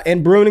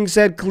 and Bruning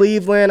said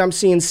Cleveland. I'm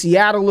seeing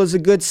Seattle is a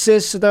good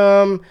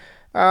system.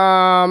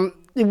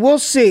 We'll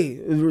see.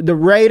 The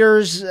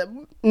Raiders,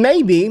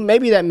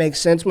 maybe that makes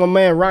sense. My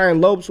man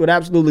Ryan Lopes would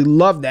absolutely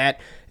love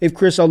that if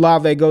Chris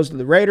Olave goes to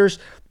the Raiders.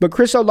 But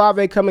Chris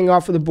Olave coming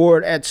off of the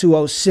board at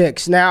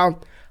 206. Now,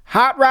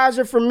 hot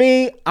riser for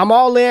me, I'm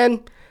all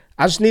in.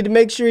 I just need to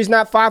make sure he's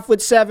not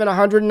 5'7",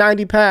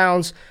 190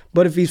 pounds.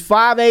 But if he's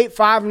 5'8",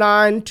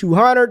 5'9",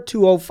 200,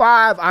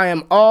 205, I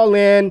am all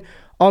in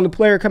on the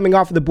player coming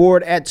off of the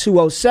board at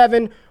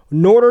 207.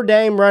 Notre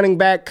Dame running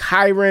back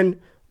Kyren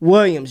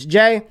Williams.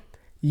 Jay,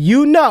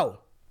 I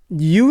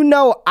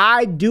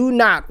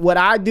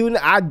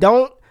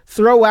don't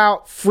throw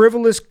out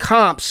frivolous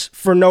comps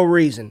for no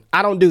reason.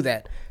 I don't do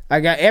that.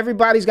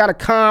 Everybody's got a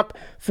comp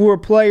for a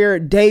player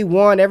day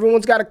one.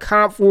 Everyone's got a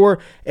comp for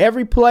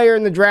every player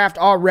in the draft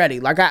already.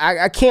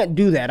 I can't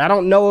do that. I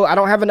don't know. I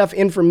don't have enough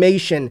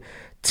information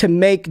to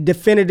make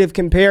definitive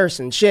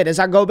comparisons. Shit, as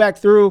I go back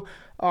through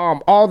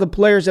all the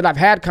players that I've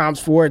had comps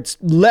for, it's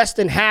less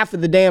than half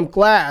of the damn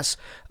class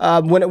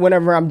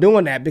whenever I'm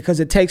doing that, because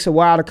it takes a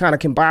while to kind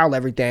of compile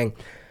everything.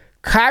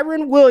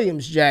 Kyren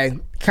Williams, Jay.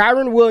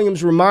 Kyren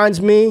Williams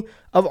reminds me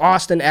of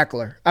Austin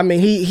Eckler. I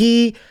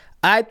mean,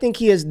 I think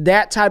he has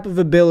that type of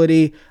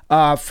ability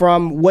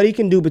from what he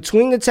can do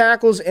between the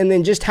tackles, and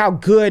then just how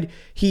good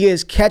he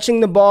is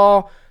catching the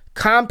ball,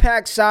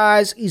 compact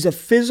size. He's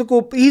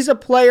a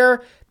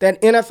player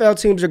that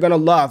NFL teams are going to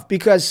love,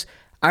 because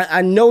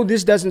I know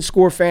this doesn't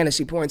score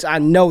fantasy points. I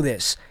know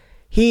this.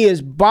 He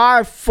is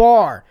by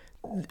far,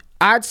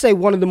 I'd say,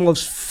 one of the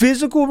most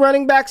physical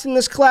running backs in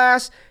this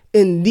class,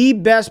 and the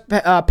best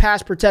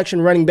pass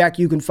protection running back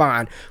you can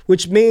find,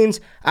 which means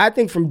I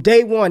think from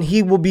day one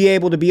he will be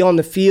able to be on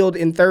the field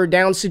in third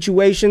down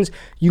situations.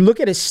 You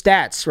look at his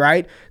stats,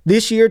 right?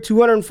 This year,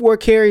 204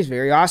 carries,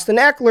 very Austin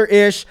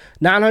Eckler-ish,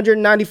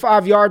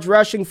 995 yards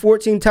rushing,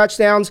 14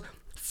 touchdowns,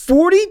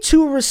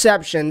 42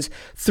 receptions,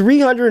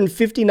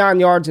 359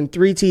 yards, and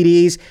 3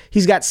 TDs.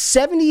 He's got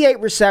 78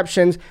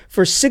 receptions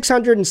for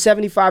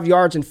 675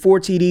 yards and 4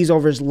 TDs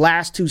over his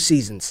last 2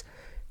 seasons.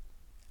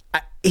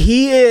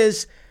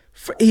 He's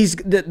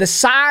the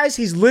size,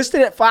 he's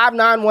listed at 5'9",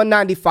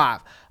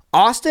 195.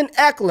 Austin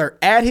Eckler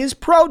at his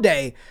pro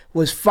day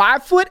was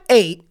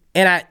 5'8"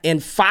 and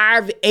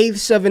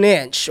 5/8 of an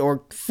inch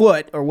or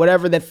foot or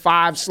whatever that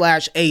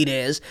 5/8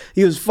 is.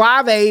 He was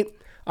 5'8",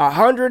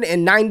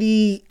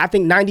 190, I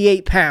think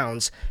 98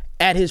 pounds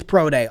at his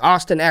pro day.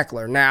 Austin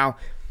Eckler. Now,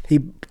 he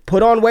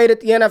put on weight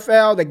at the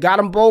NFL. They got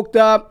him bulked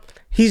up.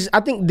 I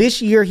think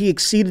this year he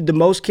exceeded the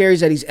most carries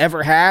that he's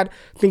ever had.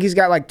 I think he's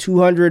got like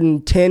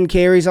 210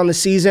 carries on the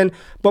season.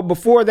 But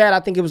before that, I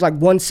think it was like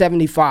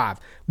 175,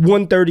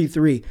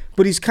 133.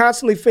 But he's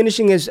constantly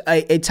finishing as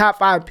a top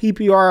 5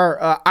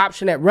 PPR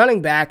option at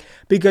running back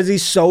because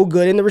he's so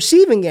good in the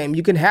receiving game.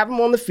 You can have him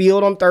on the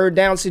field on third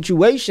down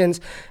situations.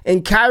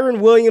 And Kyren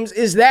Williams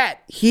is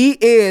that. He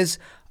is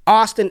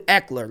Austin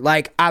Eckler.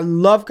 Like, I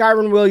love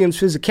Kyren Williams'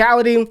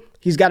 physicality.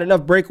 He's got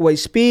enough breakaway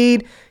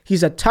speed.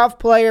 He's a tough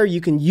player. You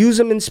can use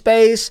him in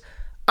space.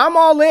 I'm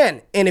all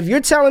in. And if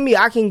you're telling me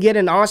I can get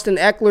an Austin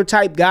Eckler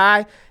type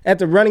guy at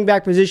the running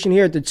back position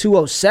here at the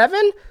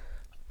 207,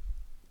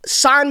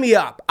 sign me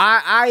up.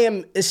 I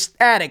am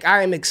ecstatic.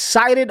 I am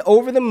excited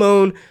over the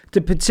moon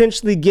to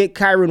potentially get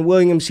Kyren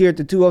Williams here at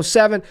the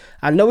 207.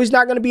 I know he's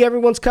not going to be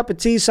everyone's cup of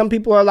tea. Some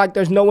people are like,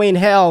 there's no way in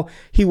hell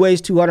he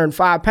weighs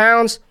 205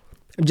 pounds.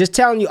 I'm just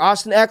telling you,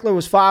 Austin Eckler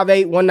was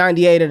 5'8",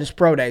 198 at his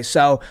pro day.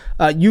 So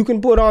you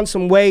can put on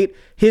some weight.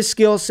 His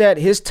skill set,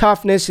 his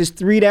toughness, his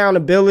three-down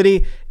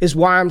ability is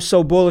why I'm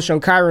so bullish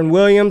on Kyren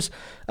Williams.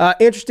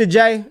 Interested,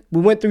 Jay?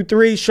 We went through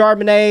 3,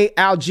 Charbonnet,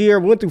 Algier.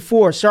 We went through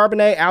 4,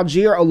 Charbonnet,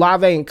 Algier,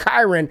 Olave, and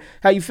Kyren.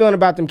 How you feeling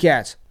about them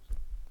cats?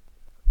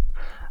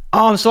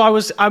 I'm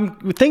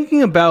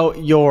thinking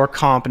about your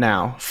comp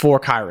now for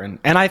Kyren,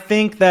 and I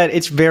think that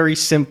it's very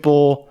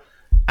simple.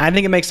 I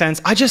think it makes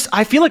sense.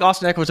 I feel like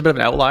Austin Eckler was a bit of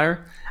an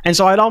outlier. And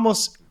so I'd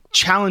almost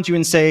challenge you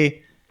and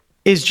say,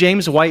 is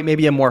James White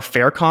maybe a more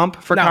fair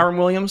comp for Kyren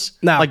Williams?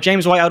 No. Like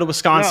James White out of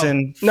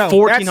Wisconsin, no,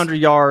 1,400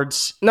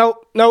 yards.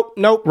 Nope.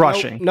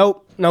 Rushing.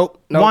 Nope.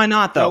 Why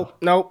not, though?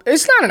 Nope.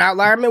 It's not an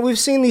outlier. I mean, we've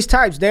seen these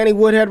types. Danny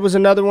Woodhead was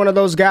another one of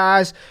those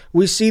guys.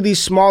 We see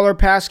these smaller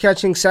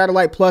pass-catching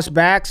satellite plus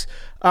backs.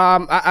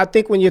 I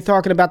think when you're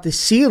talking about the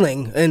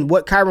ceiling and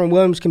what Kyren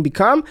Williams can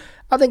become,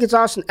 I think it's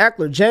Austin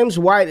Eckler. James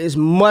White is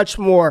much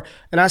more.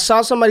 And I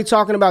saw somebody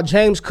talking about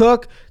James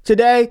Cook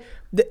today.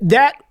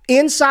 That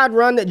inside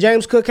run that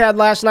James Cook had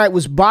last night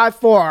was by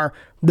far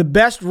the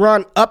best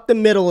run up the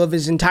middle of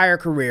his entire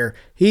career.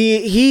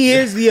 He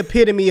is the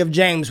epitome of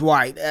James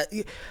White.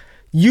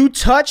 You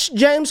touch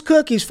James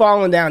Cook, he's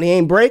falling down. He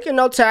ain't breaking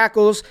no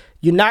tackles.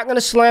 You're not going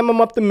to slam him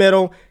up the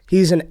middle.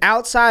 He's an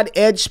outside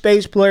edge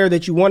space player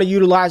that you want to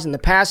utilize in the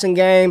passing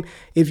game.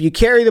 If you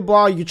carry the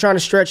ball, you're trying to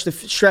stretch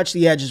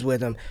the edges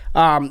with him.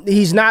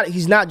 He's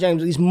not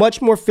James. He's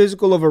much more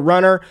physical of a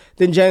runner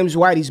than James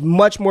White. He's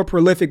much more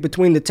prolific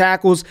between the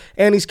tackles,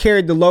 and he's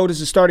carried the load as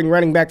a starting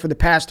running back for the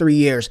past 3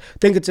 years.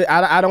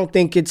 I don't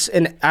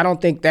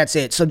think that's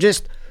it. So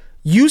just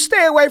you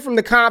stay away from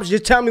the comps.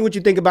 Just tell me what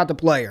you think about the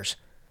players.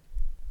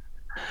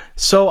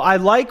 So I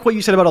like what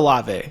you said about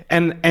Olave.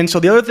 And so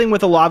the other thing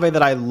with Olave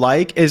that I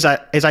like is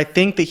I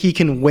think that he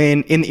can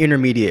win in the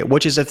intermediate,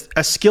 which is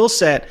a skill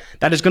set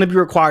that is going to be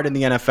required in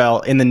the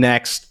NFL in the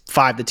next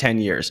 5 to 10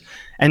 years.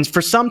 And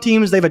for some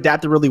teams, they've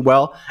adapted really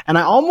well. And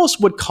I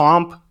almost would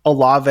comp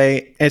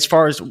Olave as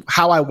far as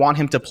how I want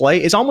him to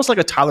play is almost like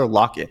a Tyler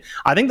Lockett.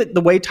 I think that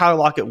the way Tyler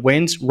Lockett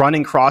wins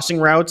running crossing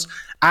routes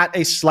at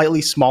a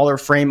slightly smaller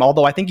frame,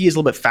 although I think he is a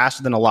little bit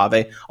faster than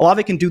Olave.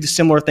 Olave can do the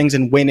similar things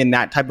and win in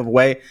that type of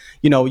way.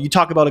 You know, you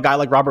talk about a guy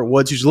like Robert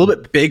Woods, who's a little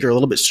bit bigger, a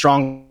little bit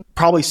strong,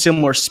 probably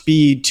similar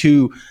speed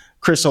to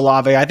Chris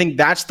Olave. I think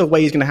that's the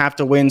way he's going to have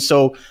to win.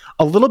 So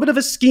a little bit of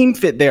a scheme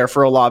fit there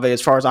for Olave as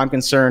far as I'm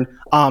concerned.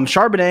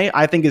 Charbonnet,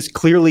 I think, is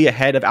clearly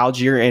ahead of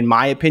Algier in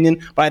my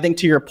opinion. But I think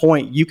to your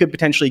point, you could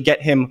potentially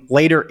get him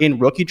later in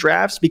rookie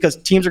drafts because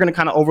teams are going to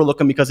kind of overlook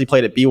him because he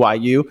played at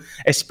BYU,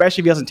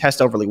 especially if he doesn't test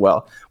overly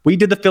well. We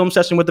did the film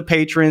session with the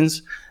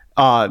patrons,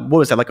 what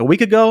was that, like a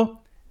week ago?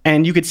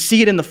 And you could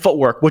see it in the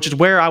footwork, which is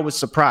where I was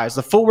surprised.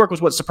 The footwork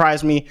was what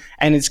surprised me.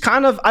 And it's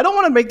kind of, I don't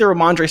want to make the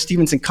Ramondre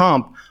Stevenson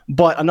comp,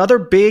 but another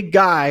big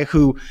guy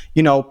who,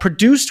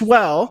 produced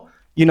well.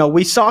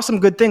 We saw some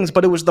good things,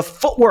 but it was the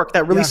footwork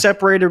that really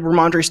separated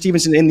Ramondre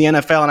Stevenson in the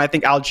NFL. And I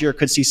think Algier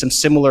could see some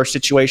similar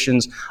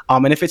situations.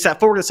 And if it's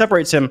that footwork that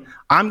separates him,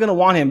 I'm going to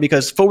want him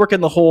because footwork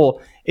in the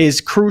hole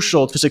is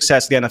crucial to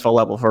success at the NFL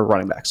level for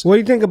running backs. What do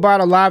you think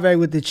about Olave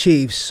with the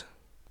Chiefs?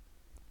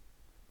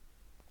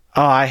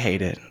 Oh, I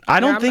hate it.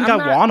 I don't think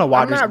I want a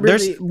wide receiver.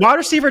 There's wide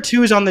receiver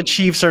 2s on the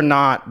Chiefs are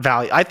not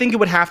value. I think it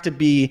would have to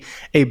be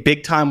a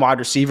big time wide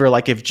receiver,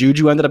 like if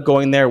Juju ended up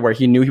going there where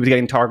he knew he was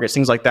getting targets,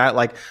 things like that.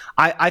 Like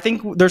I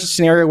think there's a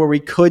scenario where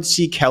we could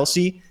see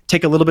Kelsey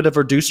take a little bit of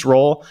a reduced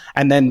role.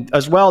 And then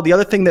as well, the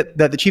other thing that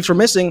the Chiefs were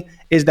missing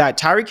is that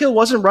Tyreek Hill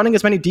wasn't running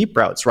as many deep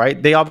routes,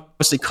 right? They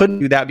obviously couldn't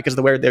do that because of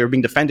the way they were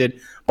being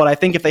defended. But I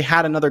think if they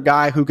had another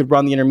guy who could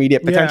run the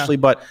intermediate potentially,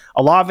 but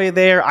Olave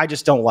there, I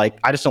just don't like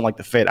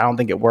the fit. I don't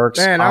think it works.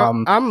 Man,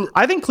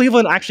 I think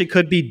Cleveland actually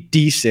could be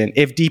decent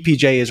if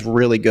DPJ is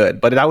really good,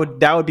 but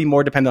that would be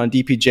more dependent on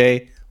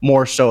DPJ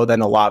more so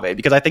than Olave,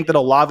 because I think that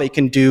Olave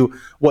can do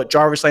what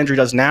Jarvis Landry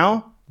does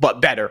now,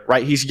 but better,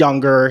 right? He's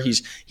younger.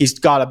 He's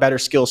got a better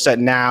skill set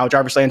now.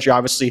 Jarvis Landry,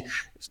 obviously,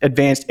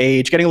 advanced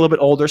age, getting a little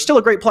bit older. Still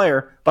a great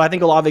player, but I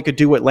think Olave could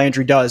do what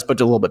Landry does, but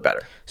do a little bit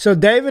better. So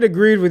David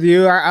agreed with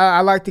you.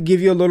 I like to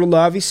give you a little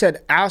love. He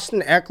said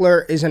Austin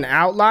Eckler is an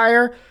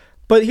outlier,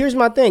 but here's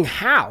my thing.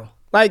 How?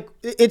 Like,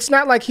 it's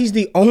not like he's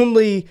the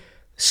only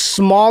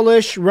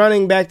smallish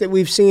running back that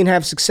we've seen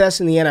have success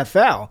in the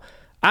NFL.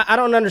 I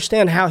don't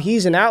understand how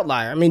he's an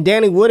outlier. I mean,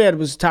 Danny Woodhead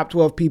was a top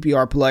 12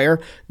 PPR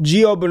player.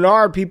 Gio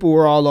Bernard, people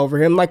were all over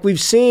him. Like,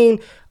 we've seen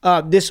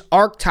this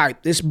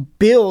archetype, this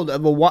build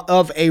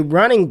of a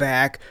running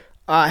back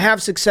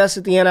have success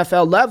at the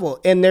NFL level.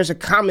 And there's a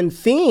common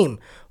theme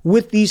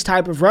with these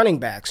type of running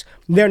backs.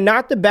 They're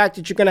not the back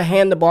that you're going to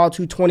hand the ball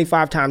to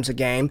 25 times a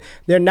game.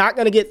 They're not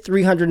going to get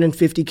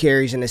 350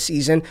 carries in a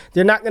season.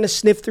 They're not going to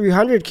sniff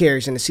 300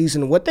 carries in a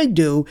season. What they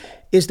do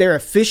is they're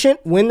efficient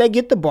when they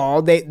get the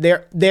ball. They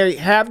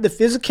have the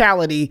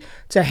physicality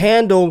to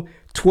handle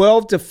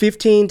 12 to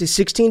 15 to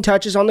 16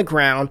 touches on the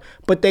ground,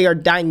 but they are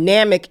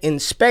dynamic in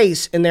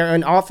space, and they're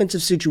in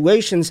offensive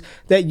situations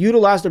that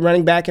utilize the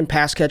running back in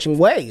pass catching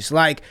ways.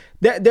 Like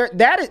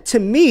that to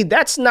me,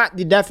 that's not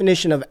the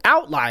definition of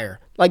outlier.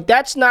 Like,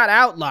 that's not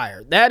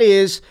outlier. That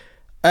is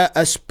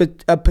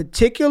a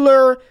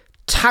particular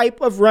type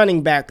of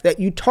running back that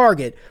you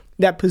target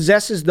that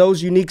possesses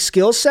those unique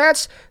skill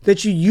sets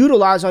that you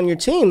utilize on your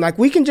team. Like,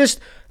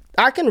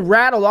 I can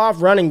rattle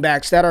off running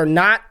backs that are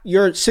not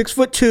your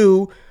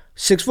 6'2",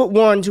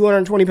 6'1",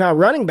 220-pound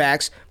running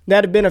backs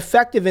that have been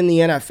effective in the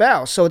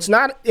NFL. So it's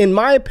not, in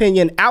my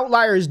opinion,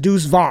 outlier is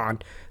Deuce Vaughn.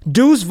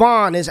 Deuce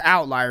Vaughn is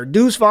outlier.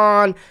 Deuce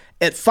Vaughn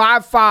at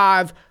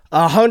 5'5",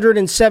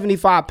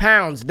 175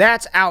 pounds,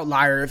 that's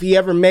outlier if he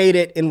ever made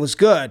it and was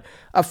good.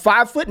 A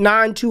 5'9",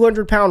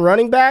 200-pound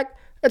running back,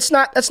 that's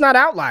not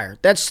outlier.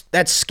 That's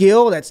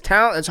skill, that's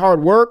talent, that's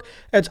hard work.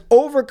 That's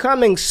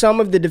overcoming some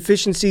of the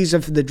deficiencies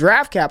of the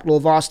draft capital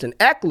of Austin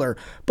Eckler.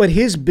 But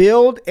his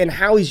build and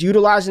how he's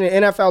utilizing the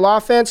NFL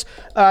offense,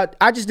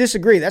 I just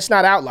disagree. That's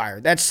not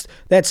outlier. That's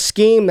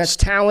scheme, that's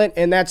talent,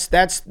 and that's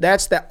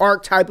the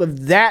archetype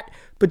of that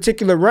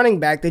particular running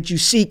back that you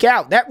seek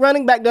out. That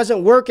running back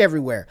doesn't work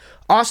everywhere.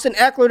 Austin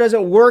Eckler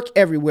doesn't work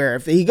everywhere.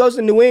 If he goes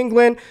to New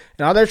England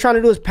and all they're trying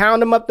to do is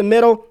pound him up the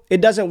middle, it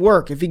doesn't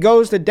work. If he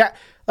goes to that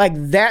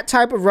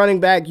type of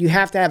running back, you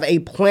have to have a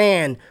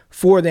plan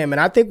for them.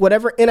 And I think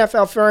whatever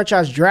NFL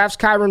franchise drafts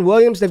Kyren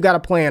Williams, they've got a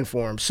plan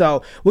for him.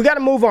 So we got to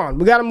move on.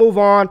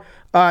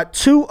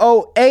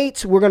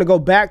 208, we're going to go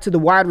back to the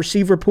wide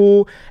receiver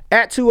pool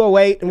at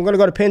 208, and we're going to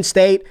go to Penn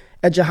State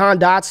at Jahan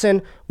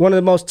Dotson, one of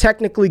the most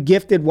technically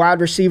gifted wide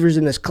receivers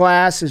in this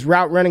class. His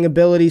route running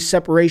ability,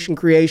 separation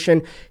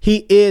creation.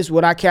 He is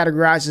what I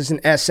categorize as an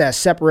SS,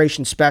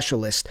 separation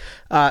specialist.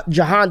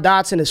 Jahan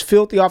Dotson is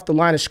filthy off the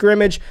line of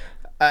scrimmage.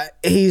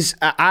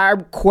 I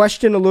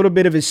question a little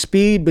bit of his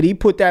speed, but he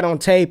put that on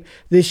tape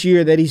this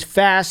year that he's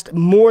fast,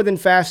 more than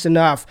fast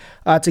enough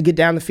to get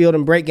down the field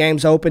and break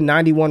games open.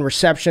 91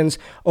 receptions,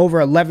 over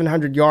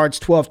 1,100 yards,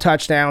 12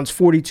 touchdowns,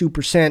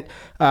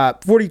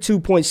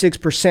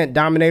 42.6%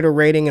 dominator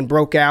rating, and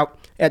broke out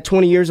at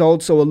 20 years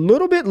old. So a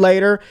little bit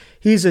later,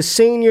 he's a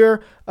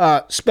senior.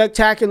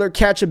 Spectacular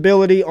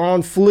catchability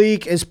on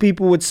fleek, as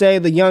people would say,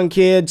 the young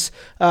kids.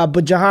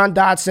 But Jahan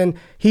Dotson,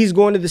 he's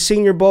going to the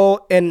Senior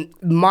Bowl. And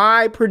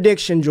my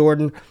prediction,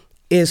 Jordan,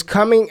 is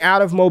coming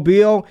out of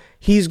Mobile,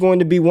 he's going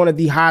to be one of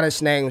the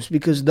hottest names,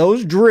 because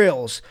those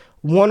drills,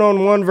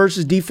 one-on-one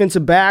versus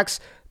defensive backs,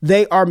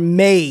 they are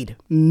made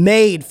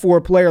for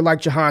a player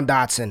like Jahan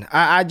Dotson.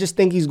 I just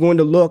think he's going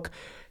to look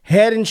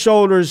head and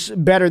shoulders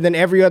better than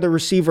every other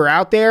receiver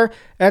out there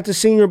at the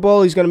Senior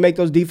Bowl. He's going to make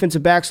those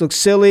defensive backs look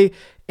silly.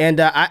 And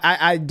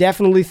I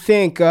definitely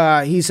think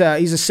he's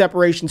a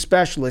separation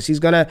specialist. He's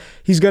gonna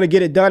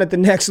get it done at the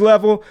next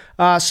level.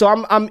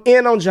 So I'm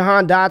in on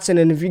Jahan Dotson,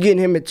 and if you're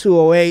getting him at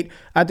 208,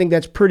 I think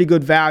that's pretty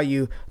good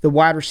value. The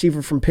wide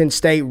receiver from Penn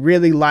State,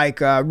 really like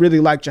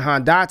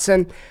Jahan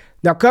Dotson.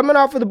 Now, coming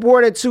off of the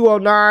board at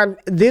 209,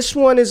 this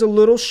one is a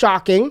little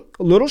shocking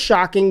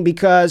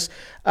because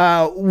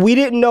we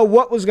didn't know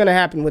what was going to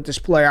happen with this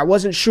player. I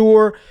wasn't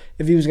sure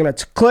if he was going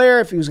to declare,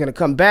 if he was going to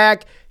come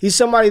back. He's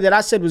somebody that I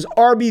said was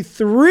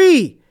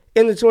RB3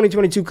 in the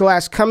 2022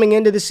 class coming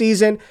into the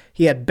season.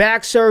 He had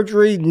back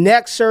surgery,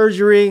 neck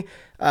surgery.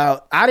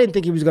 I didn't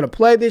think he was going to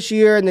play this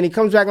year, and then he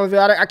comes back on the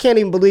field. I can't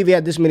even believe he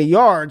had this many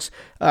yards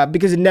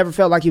because it never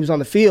felt like he was on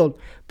the field.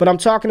 But I'm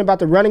talking about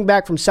the running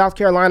back from South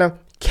Carolina,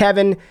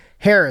 Kevin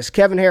Harris,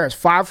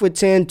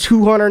 5'10",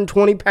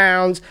 220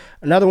 pounds,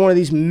 another one of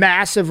these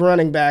massive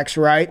running backs,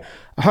 right?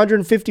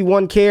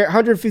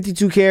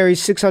 152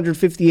 carries,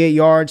 658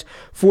 yards,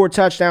 4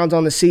 touchdowns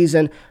on the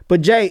season.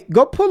 But Jay,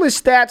 go pull his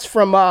stats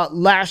from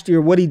last year,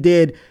 what he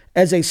did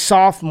as a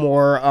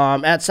sophomore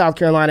at South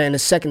Carolina in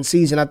his second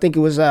season. I think it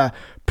was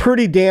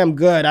pretty damn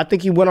good. I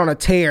think he went on a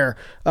tear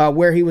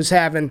where he was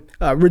having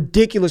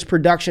ridiculous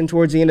production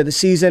towards the end of the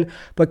season.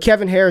 But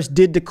Kevin Harris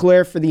did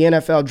declare for the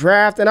NFL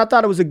draft, and I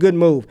thought it was a good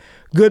move.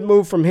 Good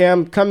move from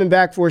him. Coming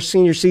back for his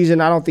senior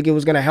season, I don't think it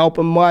was going to help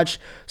him much.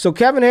 So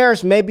Kevin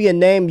Harris may be a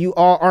name you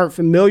all aren't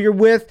familiar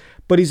with,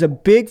 but he's a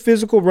big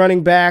physical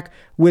running back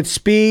with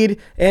speed.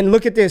 And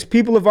look at this.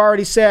 People have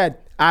already said,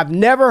 I've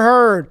never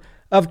heard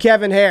of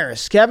Kevin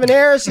Harris. Kevin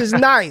Harris is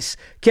nice.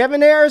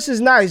 Kevin Harris is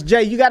nice.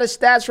 Jay, you got his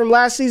stats from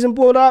last season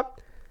pulled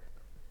up?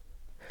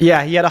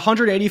 Yeah, he had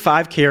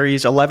 185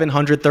 carries,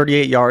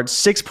 1,138 yards,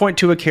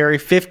 6.2 a carry,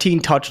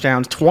 15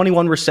 touchdowns,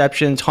 21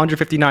 receptions,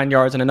 159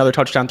 yards, and another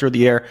touchdown through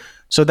the air.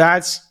 So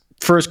that's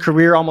for his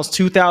career, almost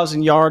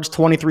 2,000 yards,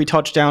 23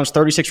 touchdowns,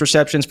 36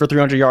 receptions for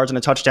 300 yards and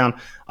a touchdown.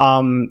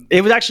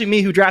 It was actually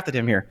me who drafted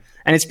him here.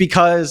 And it's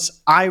because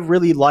I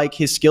really like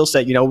his skill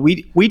set. You know,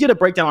 we did a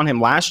breakdown on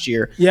him last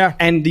year. Yeah.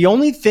 And the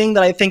only thing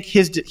that I think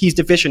he's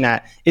deficient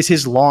at is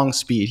his long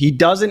speed. He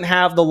doesn't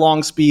have the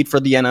long speed for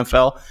the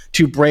NFL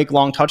to break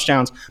long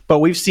touchdowns. But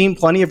we've seen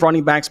plenty of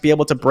running backs be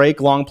able to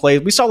break long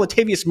plays. We saw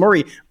Latavius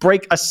Murray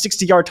break a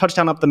 60-yard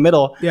touchdown up the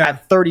middle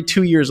at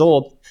 32 years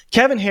old.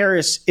 Kevin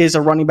Harris is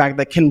a running back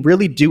that can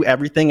really do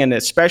everything, and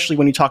especially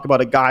when you talk about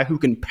a guy who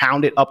can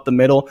pound it up the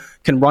middle,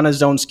 can run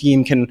his own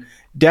scheme, can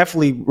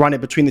definitely run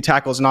it between the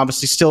tackles, and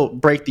obviously still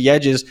break the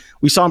edges.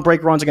 We saw him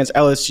break runs against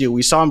LSU.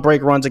 We saw him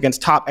break runs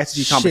against top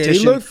SEC competition.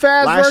 He looked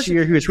fast last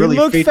year. He was really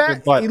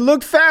faithful, but he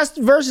looked fast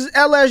versus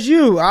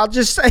LSU. I'll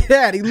just say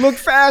that he looked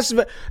fast,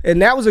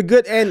 and that was a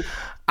good. And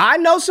I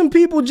know some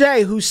people,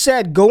 Jay, who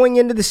said going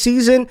into the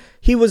season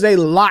he was a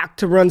lock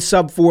to run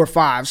sub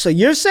 4.5. So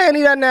you're saying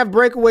he doesn't have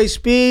breakaway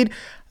speed?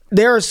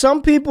 There are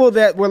some people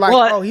that were like,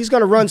 "Oh, he's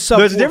going to run sub 4.5."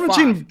 There's a difference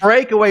between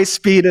breakaway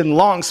speed and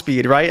long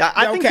speed, right?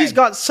 I think he's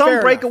got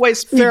some breakaway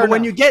speed, but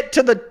when you get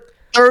to the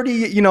 30,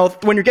 you know,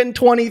 when you're getting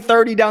 20,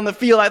 30 down the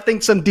field, I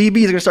think some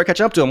DBs are going to start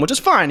catching up to him, which is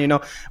fine. You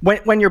know,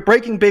 when you're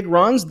breaking big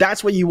runs,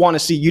 that's what you want to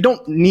see. You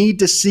don't need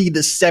to see the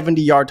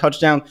 70-yard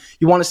touchdown.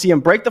 You want to see him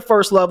break the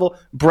first level,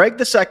 break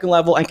the second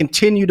level, and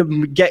continue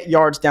to get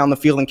yards down the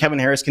field. And Kevin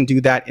Harris can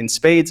do that in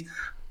spades.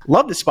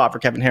 Love this spot for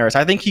Kevin Harris.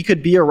 I think he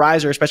could be a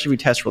riser, especially if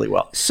he tests really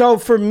well. So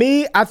for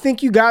me, I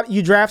think you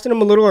drafted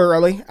him a little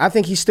early. I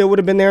think he still would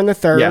have been there in the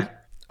third. Yeah.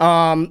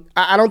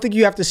 I don't think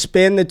you have to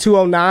spend the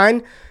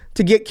 209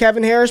 to get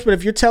Kevin Harris, but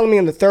if you're telling me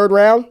in the third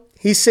round,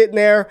 he's sitting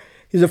there,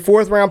 he's a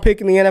fourth round pick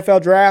in the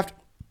NFL draft,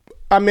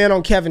 I'm in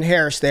on Kevin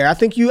Harris there. I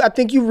think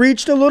you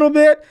reached a little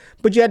bit,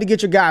 but you had to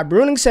get your guy.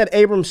 Bruning said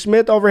Abram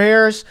Smith over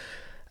Harris.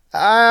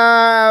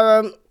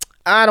 I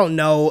don't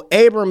know.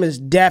 Abram is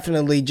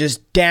definitely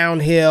just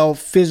downhill,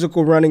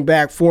 physical running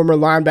back, former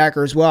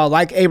linebacker as well.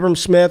 Like Abram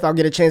Smith, I'll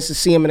get a chance to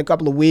see him in a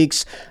couple of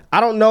weeks. I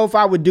don't know if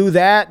I would do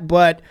that,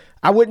 but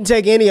I wouldn't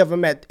take any of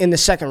them in the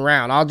second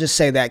round. I'll just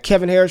say that.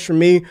 Kevin Harris, for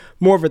me,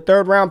 more of a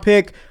third-round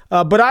pick.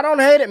 But I don't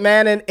hate it,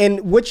 man.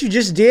 And what you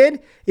just did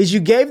is you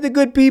gave the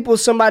good people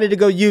somebody to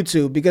go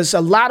YouTube, because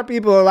a lot of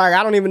people are like,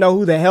 I don't even know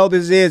who the hell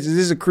this is. Is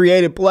this a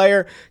creative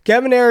player?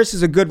 Kevin Harris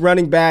is a good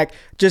running back.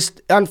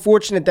 Just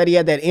unfortunate that he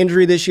had that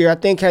injury this year. I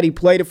think had he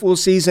played a full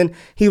season,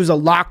 he was a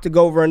lock to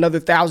go over another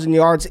 1,000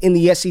 yards in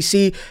the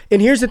SEC.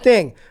 And here's the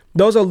thing.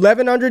 Those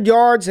 1,100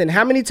 yards and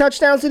how many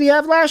touchdowns did he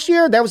have last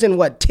year? That was in,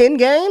 10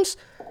 games?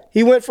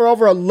 He went for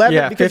over 11.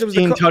 Yeah, because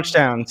 15 it was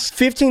touchdowns.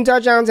 15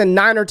 touchdowns and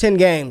 9 or 10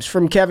 games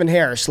from Kevin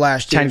Harris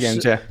last year. 10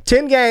 games, yeah.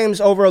 10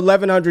 games over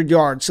 1,100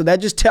 yards. So that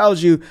just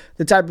tells you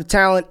the type of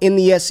talent in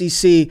the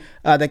SEC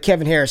that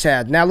Kevin Harris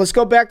had. Now let's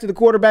go back to the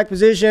quarterback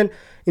position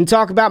and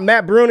talk about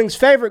Matt Bruning's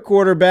favorite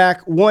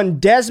quarterback, one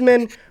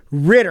Desmond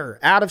Ridder,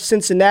 out of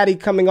Cincinnati,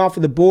 coming off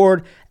of the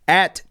board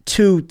at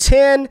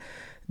 210.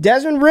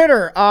 Desmond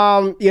Ridder,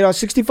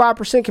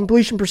 65%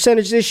 completion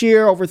percentage this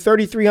year, over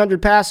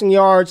 3,300 passing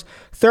yards,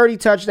 30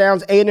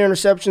 touchdowns, 8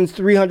 interceptions,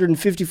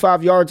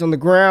 355 yards on the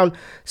ground,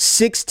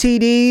 6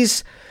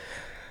 TDs.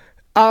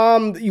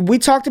 We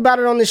talked about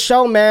it on the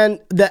show, man.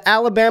 The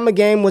Alabama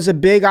game was a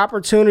big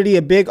opportunity,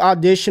 a big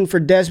audition for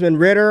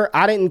Desmond Ridder.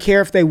 I didn't care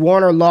if they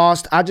won or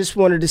lost. I just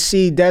wanted to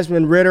see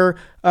Desmond Ridder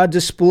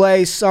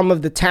display some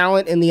of the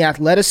talent and the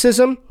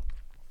athleticism.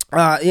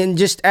 And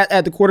just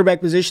at the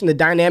quarterback position, the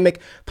dynamic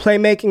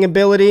playmaking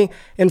ability.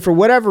 And for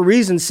whatever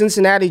reason,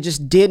 Cincinnati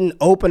just didn't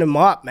open him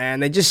up, man.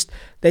 They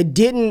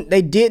didn't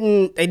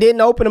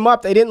open him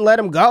up. They didn't let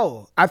him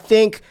go. I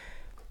think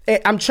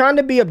I'm trying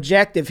to be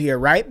objective here,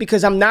 right?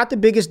 Because I'm not the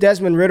biggest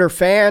Desmond Ridder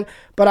fan,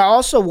 but I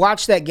also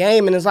watched that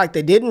game and it's like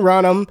they didn't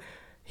run him.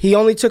 He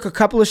only took a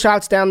couple of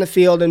shots down the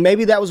field, and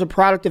maybe that was a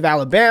product of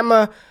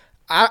Alabama.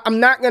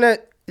 I'm not going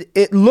to.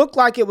 It looked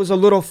like it was a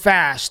little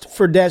fast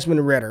for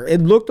Desmond Ridder.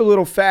 It looked a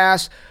little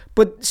fast,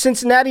 but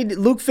Cincinnati,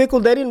 Luke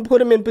Fickell, they didn't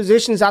put him in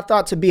positions I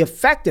thought to be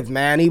effective,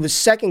 man. He was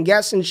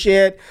second-guessing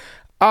shit.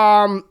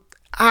 I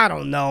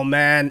don't know,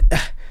 man.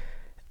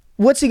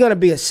 What's he going to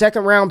be, a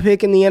second-round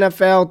pick in the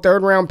NFL,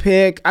 third-round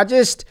pick?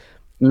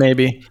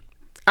 Maybe.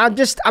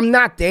 I'm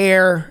not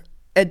there.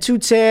 At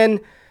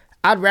 210,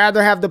 I'd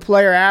rather have the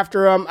player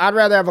after him. I'd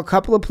rather have a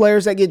couple of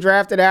players that get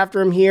drafted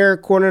after him here,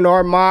 according to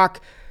our mock.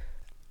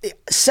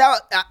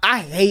 I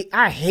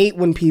hate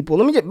when people,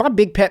 my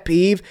big pet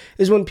peeve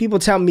is when people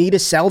tell me to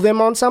sell them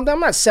on something. I'm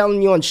not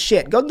selling you on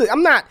shit.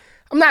 I'm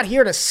not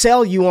here to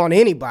sell you on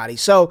anybody.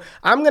 So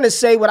I'm going to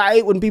say what I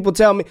hate when people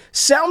tell me,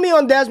 sell me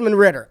on Desmond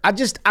Ridder.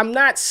 I'm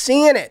not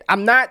seeing it.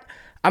 I'm not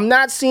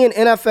seeing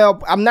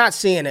NFL. I'm not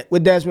seeing it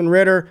with Desmond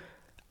Ridder.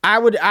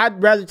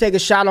 I'd rather take a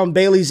shot on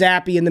Bailey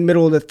Zappi in the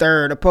middle of the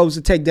third opposed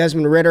to take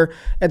Desmond Ridder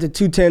at the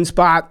 210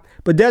 spot.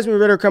 But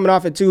Desmond Ridder coming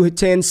off at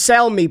 210.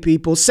 Sell me,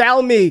 people.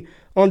 Sell me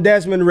on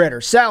Desmond Ridder.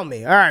 Sell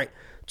me. All right.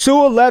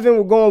 211,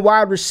 we're going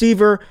wide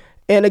receiver.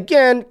 And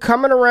again,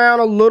 coming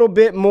around a little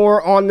bit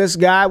more on this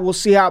guy. We'll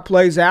see how it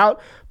plays out.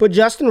 But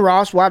Justin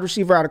Ross, wide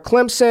receiver out of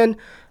Clemson.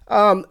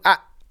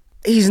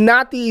 he's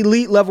not the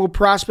elite level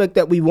prospect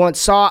that we once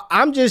saw.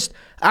 I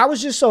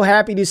was just so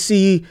happy to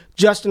see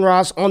Justin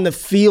Ross on the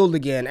field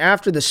again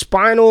after the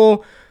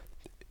spinal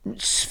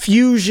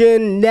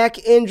fusion, neck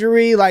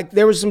injury. Like,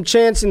 there was some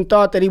chance and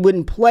thought that he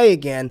wouldn't play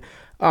again.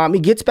 He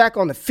gets back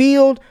on the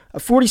field,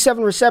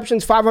 47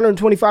 receptions,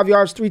 525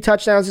 yards, 3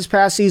 touchdowns this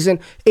past season.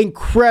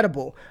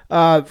 Incredible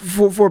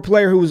for a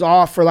player who was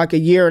off for like a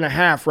year and a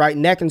half, right?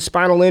 Neck and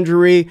spinal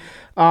injury.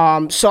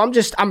 So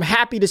I'm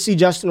happy to see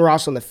Justin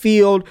Ross on the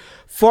field.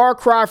 Far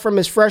cry from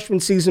his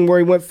freshman season where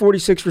he went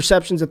 46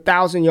 receptions,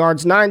 1,000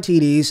 yards, 9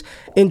 TDs,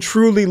 and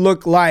truly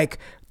looked like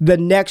the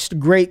next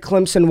great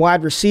Clemson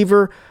wide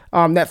receiver.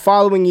 That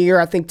following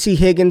year, I think T.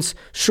 Higgins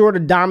sort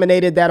of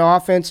dominated that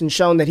offense and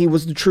shown that he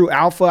was the true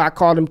alpha. I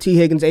called him T.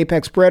 Higgins'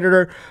 apex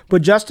predator.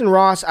 But Justin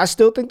Ross, I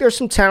still think there's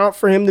some talent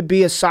for him to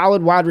be a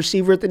solid wide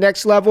receiver at the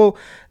next level.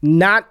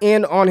 Not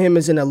in on him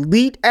as an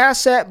elite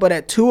asset, but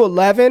at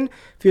 211,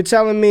 if you're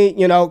telling me,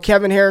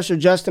 Kevin Harris or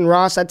Justin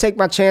Ross, I take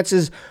my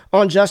chances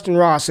on Justin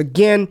Ross.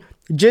 Again,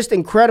 just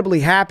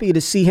incredibly happy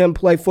to see him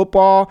play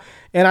football.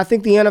 And I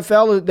think the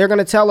NFL, they're going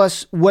to tell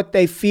us what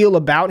they feel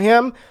about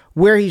him,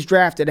 where he's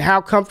drafted,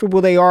 how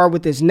comfortable they are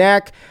with his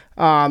neck.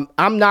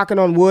 I'm knocking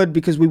on wood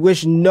because we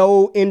wish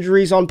no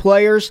injuries on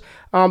players.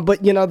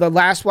 But, the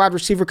last wide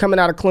receiver coming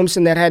out of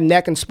Clemson that had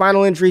neck and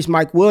spinal injuries,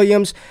 Mike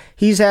Williams,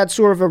 he's had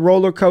sort of a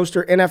roller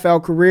coaster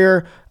NFL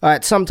career.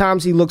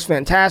 Sometimes he looks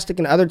fantastic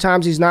and other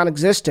times he's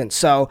non-existent.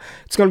 So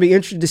it's going to be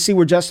interesting to see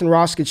where Justin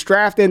Ross gets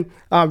drafted.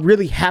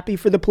 Really happy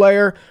for the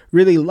player,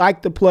 really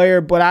like the player,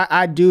 but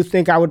I do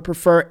think I would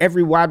prefer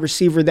every wide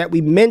receiver that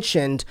we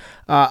mentioned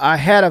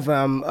ahead of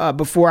him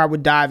before I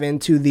would dive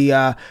into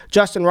the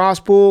Justin Ross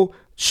pool.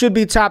 Should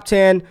be top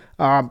 10,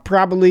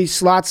 probably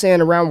slots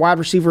in around wide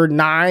receiver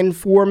 9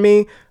 for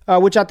me,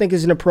 which I think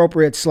is an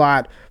appropriate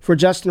slot for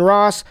Justin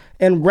Ross.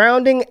 And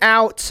rounding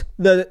out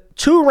the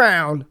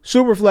 2-round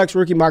Superflex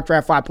Rookie Mock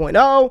Draft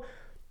 5.0,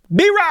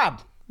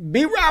 B-Rob.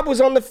 B-Rob was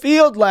on the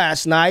field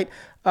last night.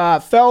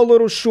 Fell a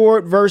little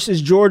short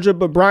versus Georgia,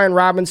 but Brian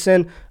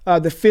Robinson,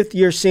 the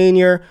fifth-year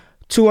senior,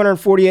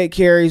 248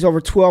 carries, over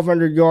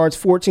 1,200 yards,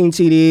 14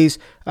 TDs,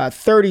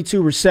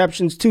 32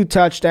 receptions, 2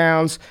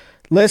 touchdowns.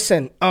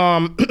 Listen,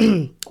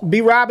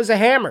 B-Rob is a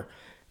hammer,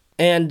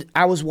 and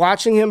I was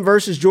watching him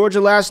versus Georgia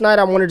last night.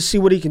 I wanted to see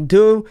what he can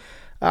do.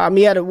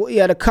 He had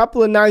a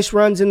couple of nice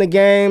runs in the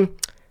game.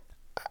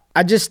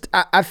 I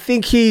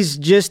think he's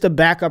just a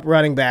backup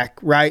running back,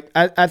 right?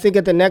 I think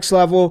at the next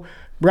level,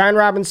 Brian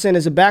Robinson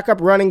is a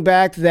backup running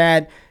back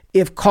that,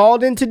 if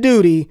called into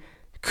duty,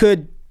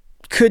 could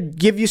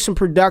give you some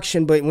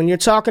production. But when you're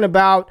talking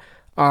about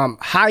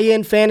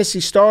high-end fantasy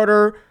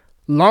starter,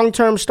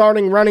 long-term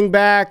starting running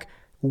back,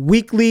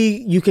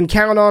 weekly, you can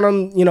count on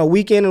him,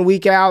 week in and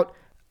week out.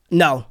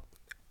 No,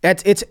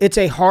 it's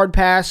a hard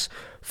pass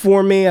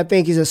for me. I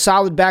think he's a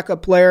solid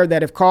backup player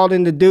that, if called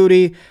into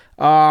duty,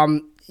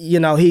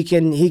 he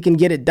can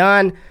get it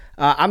done.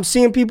 I'm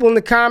seeing people in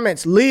the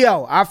comments,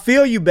 Leo, I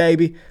feel you,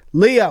 baby.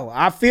 Leo,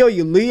 I feel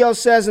you. Leo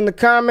says in the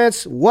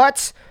comments,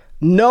 what?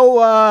 No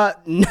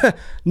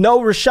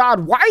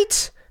Rachaad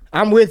White?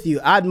 I'm with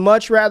you. I'd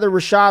much rather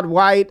Rachaad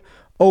White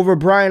over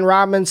Brian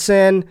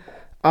Robinson.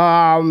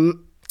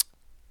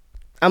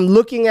 I'm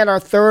looking at our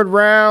 3rd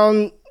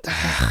round.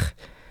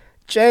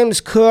 James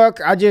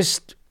Cook,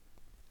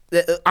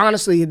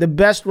 honestly, the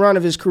best run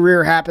of his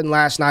career happened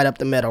last night up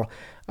the middle.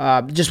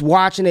 Just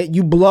watching it,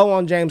 you blow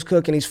on James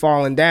Cook and he's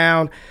falling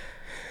down.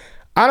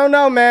 I don't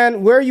know,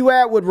 man. Where are you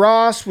at with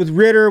Ross, with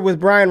Ritter, with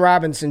Brian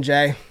Robinson,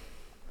 Jay?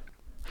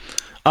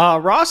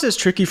 Ross is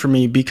tricky for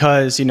me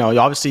because,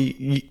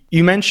 obviously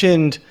you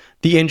mentioned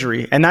the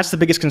injury, and that's the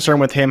biggest concern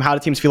with him. How do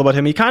teams feel about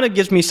him? He kind of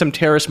gives me some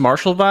Terrace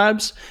Marshall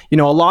vibes. A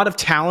lot of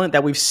talent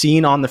that we've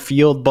seen on the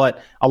field,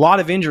 but a lot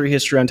of injury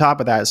history on top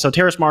of that. So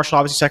Terrace Marshall,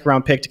 obviously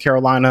 2nd-round pick to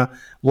Carolina,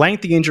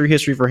 lengthy injury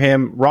history for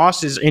him.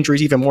 Ross's injury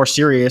is even more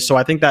serious. So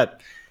I think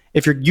that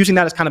if you're using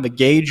that as kind of a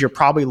gauge, you're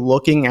probably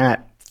looking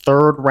at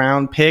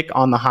 3rd-round pick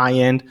on the high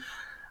end.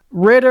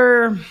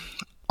 Ritter,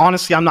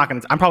 honestly, I'm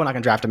probably not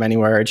gonna draft him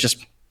anywhere.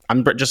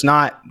 I'm just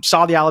not.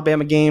 Saw the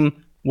Alabama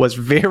game. Was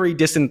very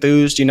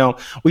disenthused.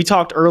 We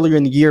talked earlier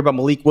in the year about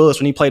Malik Willis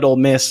when he played Ole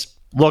Miss.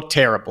 Looked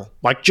terrible.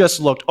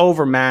 Just looked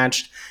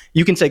overmatched.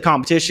 You can say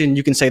competition.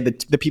 You can say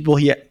the people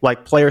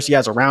players he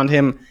has around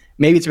him.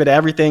 Maybe it's a bit of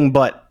everything,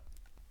 but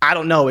I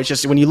don't know. It's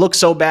just when you look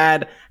so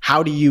bad,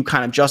 how do you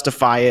kind of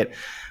justify it?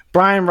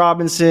 Brian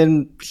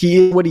Robinson,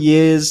 he is what he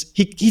is.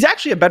 He's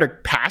actually a better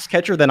pass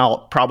catcher than I'll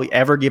probably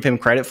ever give him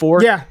credit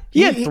for. Yeah.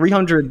 He had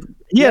 300.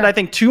 He had, I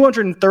think,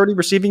 230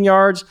 receiving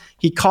yards.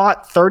 He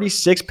caught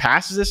 36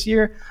 passes this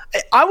year.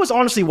 I was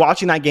honestly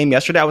watching that game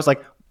yesterday. I was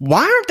like,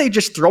 why aren't they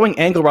just throwing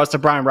angle routes to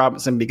Brian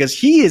Robinson? Because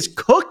he is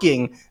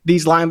cooking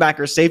these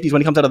linebacker safeties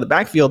when he comes out of the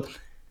backfield.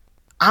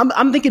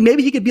 I'm thinking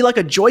maybe he could be like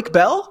a Joik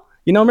Bell.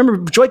 Remember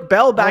Joik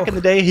Bell back in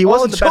the day? He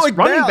wasn't the best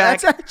running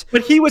back,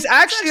 but he was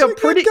actually a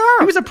pretty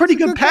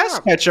good pass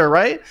catcher,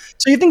 right?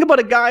 So you think about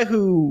a guy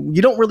who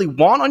you don't really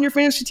want on your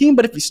fantasy team,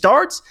 but if he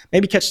starts,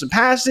 maybe catch some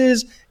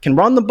passes, can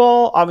run the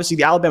ball. Obviously,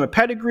 the Alabama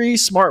pedigree,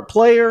 smart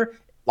player,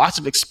 lots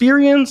of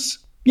experience.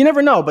 You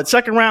never know, but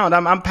second round,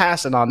 I'm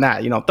passing on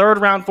that. Third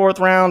round, fourth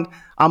round,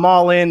 I'm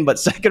all in, but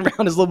second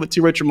round is a little bit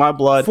too rich for my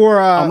blood.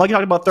 I'm like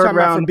talking about third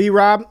round. For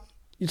B-Rob?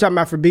 You talking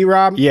about for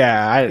B-Rob?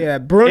 Yeah.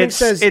 Bruning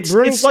says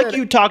it's like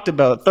you talked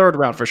about, third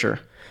round for sure.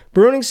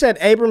 Bruning said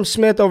Abram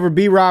Smith over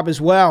B-Rob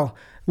as well.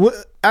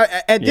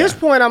 At this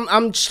point,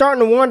 I'm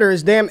starting to wonder,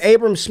 is damn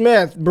Abram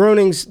Smith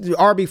Bruning's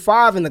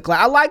RB5 in the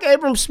class? I like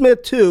Abram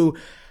Smith too.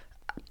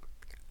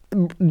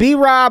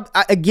 B-Rob,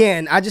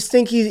 again, I just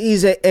think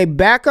he's a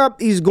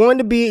backup. He's going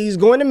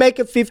to make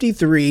it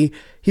 53.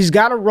 He's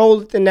got to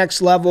roll at the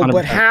next level, 100%.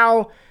 But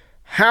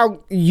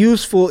how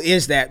useful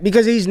is that?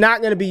 Because he's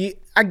not going to be,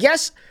 I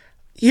guess,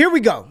 here we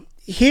go.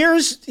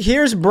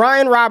 Here's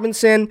Brian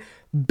Robinson.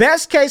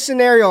 Best case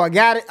scenario, I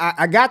got it.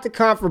 I got the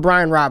comp for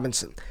Brian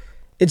Robinson.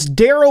 It's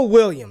Darrell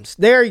Williams.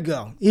 There you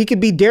go. He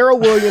could be Darrell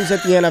Williams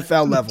at the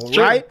NFL level,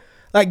 right?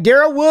 Like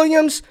Darrell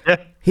Williams,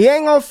 he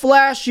ain't going to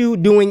flash you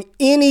doing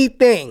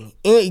anything.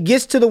 He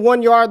gets to the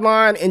 1 yard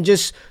line and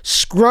just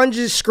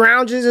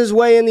scrounges his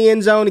way in the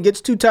end zone. He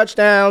gets 2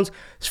 touchdowns.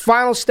 His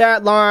final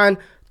stat line,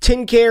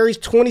 10 carries,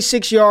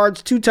 26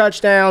 yards, 2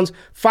 touchdowns,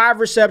 5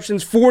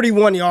 receptions,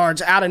 41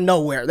 yards out of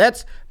nowhere.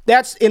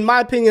 That's, in my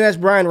opinion, that's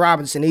Brian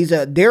Robinson. He's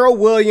a Darrell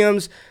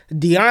Williams,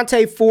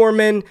 Deontay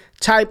Foreman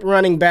type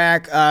running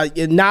back,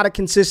 not a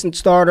consistent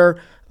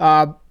starter.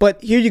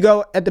 But here you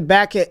go at the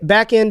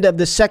back end of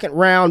the second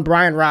round,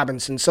 Brian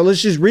Robinson. So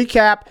let's just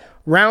recap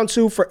round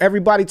 2 for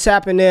everybody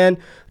tapping in.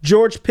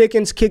 George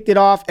Pickens kicked it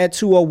off at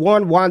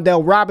 201.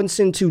 Wan'Dale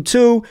Robinson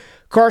 2-2.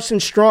 Carson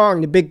Strong,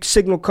 the big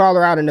signal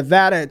caller out of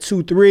Nevada at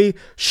 2-3.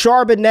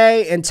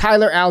 Charbonnet and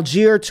Tyler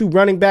Algier, 2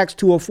 running backs,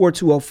 204,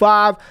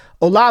 205.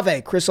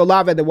 Chris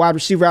Olave, the wide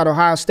receiver out of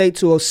Ohio State,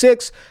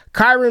 206.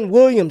 Kyron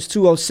Williams,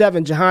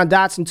 207. Jahan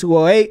Dotson,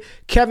 208.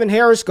 Kevin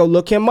Harris, go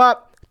look him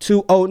up.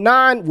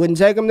 209, wouldn't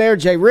take him there.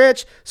 Jay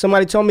Rich,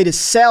 somebody told me to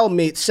sell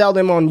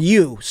them on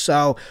you.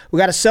 So we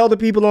got to sell the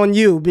people on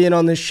you being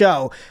on this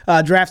show.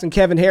 Drafting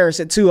Kevin Harris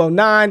at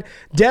 209.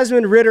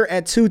 Desmond Ridder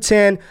at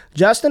 210.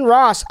 Justin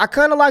Ross, I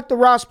kind of like the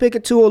Ross pick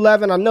at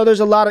 211. I know there's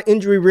a lot of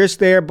injury risk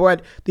there,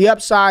 but the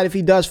upside if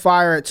he does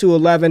fire at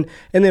 211.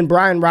 And then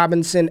Brian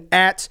Robinson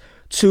at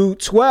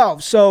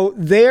 212. So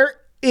there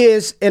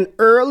is an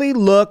early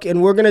look,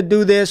 and we're going to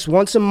do this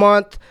once a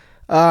month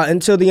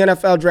until the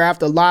NFL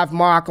draft, a live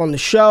mock on the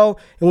show.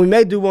 And we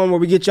may do one where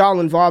we get y'all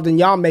involved and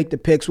y'all make the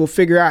picks. We'll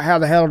figure out how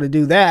the hell to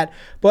do that.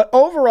 But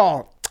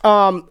overall,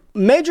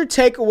 major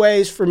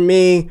takeaways for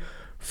me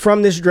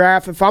from this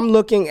draft, if I'm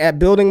looking at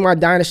building my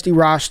dynasty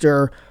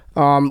roster,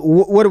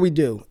 what do we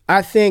do?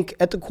 I think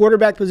at the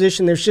quarterback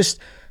position,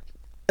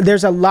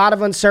 there's a lot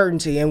of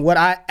uncertainty. And what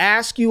I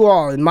ask you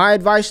all, and my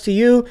advice to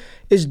you,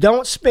 is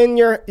don't spin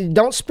your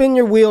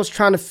wheels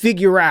trying to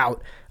figure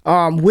out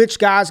which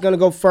guy's going to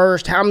go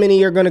first, how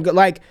many are going to go.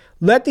 Like,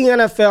 let the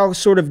NFL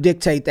sort of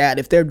dictate that.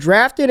 If they're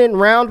drafted in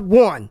round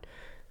 1,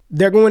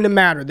 they're going to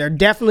matter. They're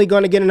definitely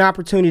going to get an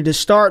opportunity to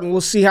start, and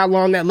we'll see how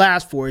long that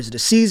lasts for. Is it a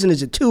season?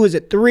 Is it 2? Is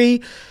it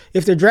 3?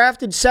 If they're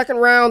drafted second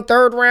round,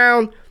 third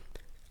round,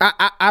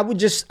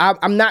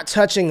 I'm not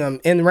touching them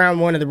in round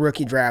 1 of the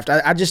rookie draft.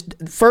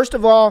 First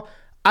of all,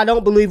 I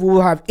don't believe we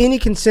will have any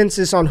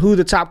consensus on who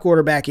the top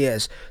quarterback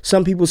is.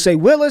 Some people say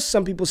Willis,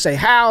 some people say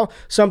Howell,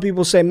 some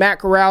people say Matt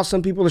Corral,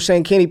 some people are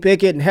saying Kenny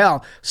Pickett, and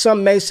hell,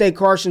 some may say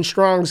Carson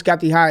Strong's got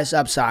the highest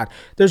upside.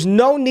 There's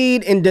no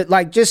need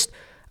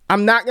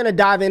I'm not going to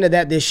dive into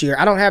that this year.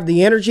 I don't have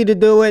the energy to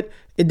do it.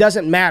 It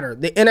doesn't matter.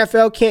 The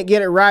NFL can't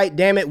get it right.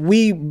 Damn it,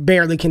 we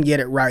barely can get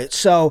it right.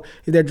 So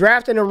if they're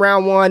drafted in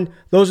round 1,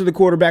 those are the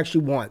quarterbacks you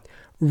want.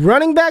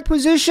 Running back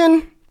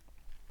position,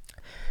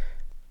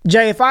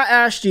 Jay, if I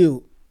asked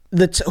you,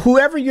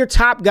 whoever your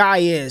top guy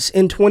is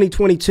in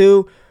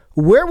 2022,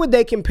 where would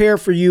they compare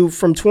for you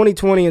from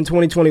 2020 and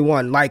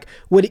 2021? Like,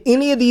 would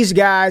any of these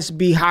guys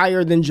be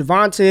higher than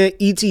Javonte,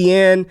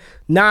 Etienne,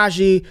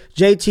 Najee,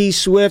 JT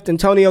Swift,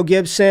 Antonio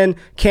Gibson,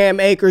 Cam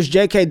Akers,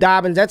 J.K.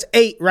 Dobbins? That's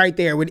 8 right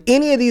there. Would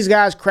any of these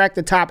guys crack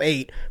the top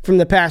 8 from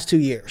the past 2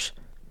 years?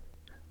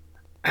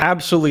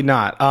 Absolutely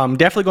not.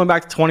 Definitely going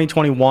back to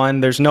 2021,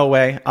 there's no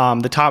way.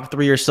 The top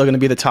 3 are still going to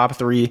be the top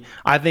 3.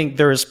 I think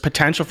there's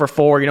potential for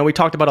 4. We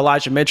talked about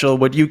Elijah Mitchell.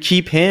 Would you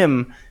keep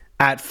him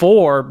at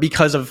 4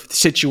 because of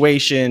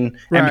situation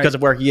and because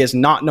of where he is,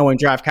 not knowing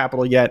draft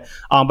capital yet?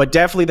 But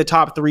definitely the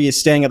top 3 is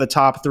staying at the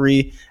top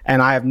 3,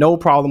 and I have no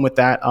problem with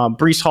that.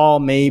 Breece Hall,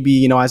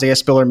 maybe. Isaiah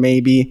Spiller,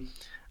 maybe.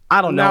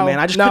 I don't know, man.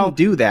 I just couldn't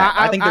do that.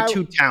 I think they're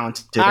too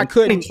talented. I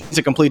couldn't. It's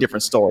a completely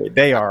different story.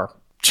 They are.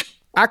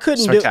 I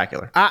couldn't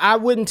spectacular. I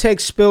wouldn't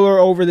take Spiller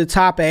over the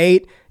top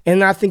 8,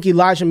 and I think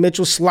Elijah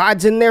Mitchell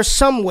slides in there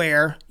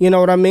somewhere. You know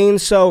what I mean?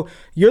 So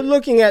you're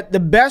looking at the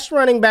best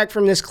running back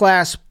from this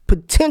class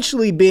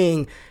potentially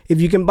being,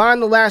 if you combine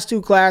the last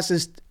 2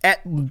 classes,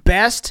 at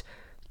best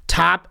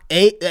top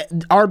 8,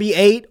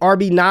 RB8,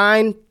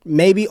 RB9,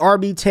 maybe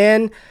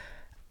RB10.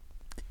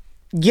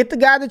 Get the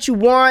guy that you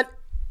want.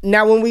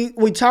 Now, when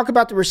we talk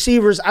about the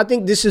receivers, I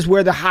think this is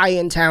where the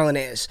high-end talent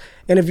is.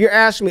 And if you're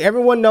asking me,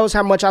 everyone knows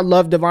how much I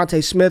love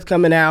Devontae Smith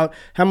coming out,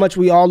 how much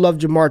we all love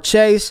Jamar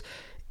Chase.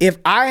 If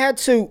I had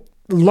to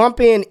lump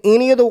in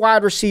any of the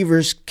wide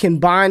receivers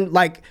combined.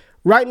 Like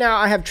right now,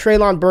 I have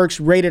Treylon Burks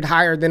rated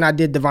higher than I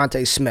did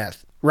Devontae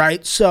Smith,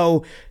 right?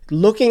 So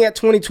looking at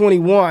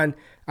 2021,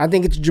 I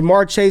think it's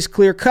Jamar Chase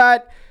clear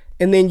cut.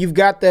 And then you've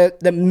got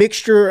the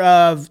mixture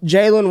of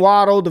Jalen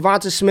Waddle,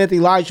 Devonta Smith,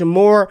 Elijah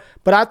Moore.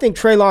 But I think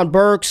Treylon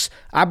Burks,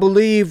 I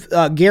believe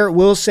Garrett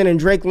Wilson and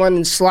Drake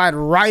London slide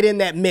right in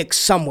that mix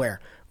somewhere.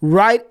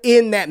 Right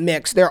in that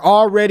mix. They're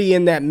already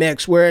in that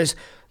mix. Whereas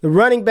the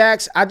running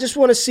backs, I just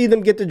want to see them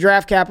get the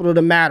draft capital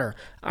to matter.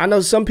 I know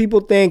some people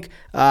think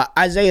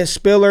Isaiah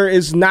Spiller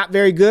is not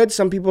very good.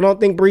 Some people don't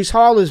think Breece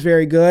Hall is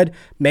very good.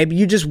 Maybe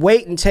you just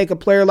wait and take a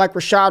player like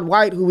Rachaad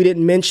White, who we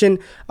didn't mention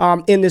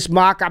in this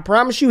mock. I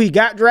promise you he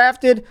got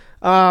drafted,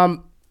 but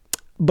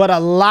a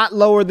lot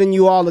lower than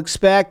you all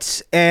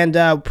expect, and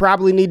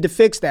probably need to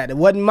fix that. It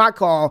wasn't my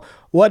call.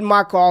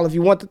 If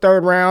you want the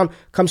third round,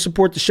 come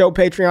support the show,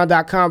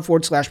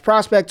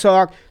 patreon.com/prospect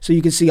talk, so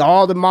you can see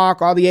all the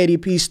mock, all the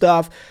ADP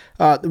stuff.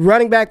 The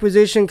running back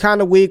position,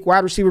 kind of weak.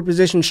 Wide receiver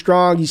position,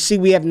 strong. You see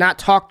we have not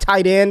talked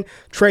tight end.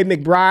 Trey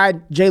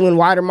McBride, Jalen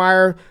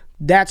Weidermeyer.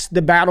 That's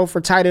the battle for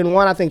tight end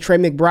one. I think Trey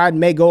McBride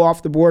may go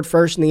off the board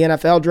first in the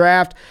NFL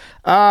draft.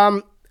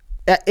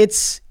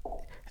 It's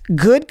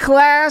good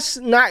class,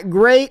 not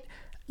great.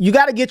 You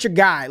got to get your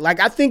guy. Like,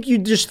 I think you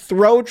just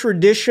throw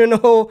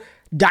traditional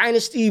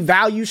dynasty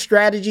value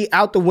strategy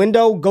out the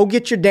window. Go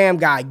get your damn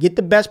guy. Get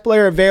the best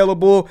player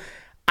available.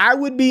 I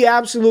would be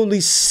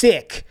absolutely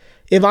sick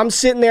if I'm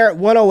sitting there at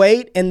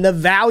 108 and the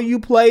value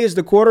play is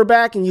the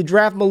quarterback and you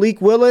draft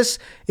Malik Willis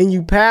and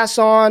you pass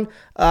on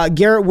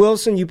Garrett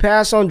Wilson, you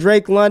pass on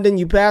Drake London,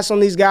 you pass on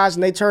these guys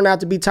and they turn out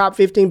to be top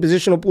 15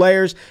 positional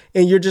players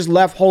and you're just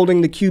left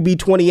holding the QB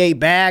 28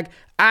 bag.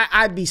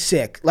 I'd be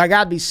sick.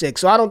 I'd be sick.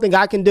 So I don't think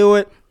I can do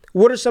it.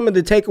 What are some of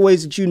the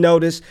takeaways that you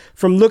noticed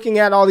from looking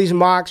at all these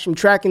mocks, from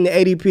tracking the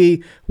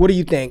ADP? What do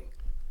you think?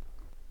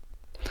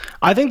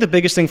 I think the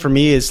biggest thing for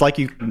me is, like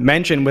you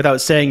mentioned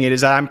without saying it, is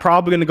that I'm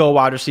probably going to go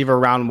wide receiver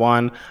round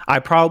one. I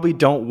probably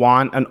don't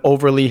want an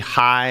overly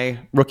high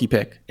rookie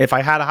pick. If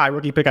I had a high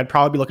rookie pick, I'd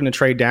probably be looking to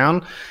trade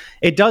down.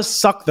 It does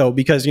suck, though,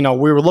 because, we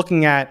were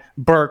looking at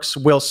Burks,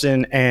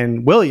 Wilson,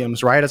 and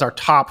Williams, right, as our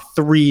top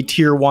 3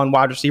 tier 1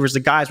 wide receivers, the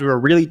guys we were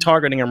really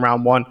targeting in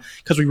round one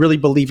because we really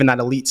believe in that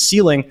elite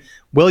ceiling.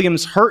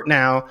 Williams hurt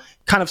now.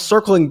 Kind of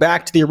circling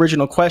back to the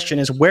original question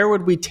is, where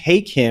would we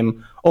take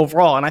him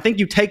overall? And I think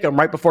you take him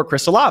right before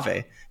Chris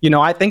Olave.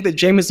 I think that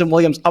Jameson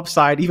Williams'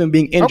 upside, even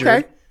being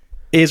injured,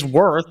 is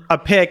worth a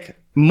pick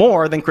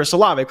more than Chris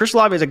Olave. Chris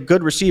Olave is a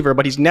good receiver,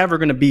 but he's never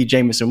going to be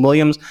Jameson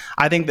Williams.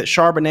 I think that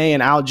Charbonnet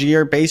and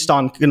Algier, based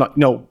on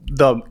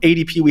the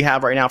ADP we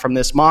have right now from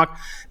this mock,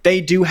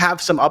 they do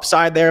have some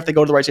upside there if they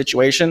go to the right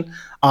situation.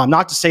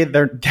 Not to say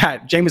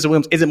that Jameson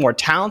Williams isn't more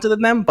talented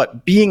than them,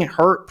 but being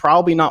hurt,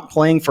 probably not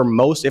playing for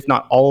most, if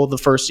not all of the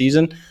first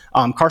season.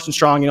 Carson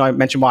Strong, I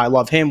mentioned why I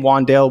love him.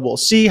 Wandale, we'll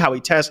see how he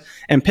tests.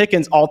 And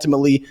Pickens,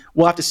 ultimately,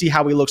 we'll have to see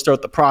how he looks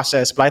throughout the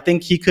process. But I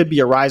think he could be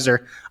a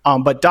riser.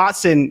 But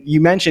Dotson, you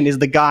mentioned, is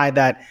the guy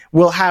that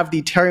will have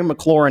the Terry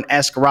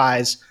McLaurin-esque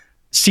rise,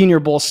 Senior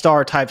Bowl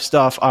star type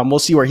stuff. We'll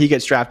see where he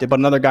gets drafted, but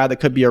another guy that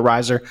could be a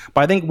riser.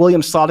 But I think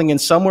Williams slotting in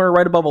somewhere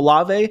right above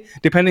Olave,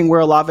 depending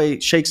where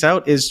Olave shakes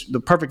out, is the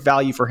perfect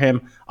value for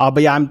him.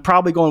 But yeah, I'm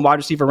probably going wide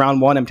receiver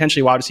round one and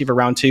potentially wide receiver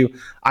round two.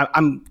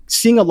 I'm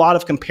seeing a lot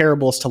of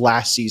comparables to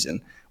last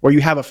season where you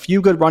have a few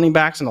good running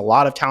backs and a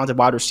lot of talented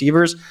wide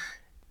receivers.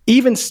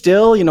 Even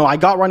still, I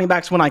got running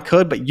backs when I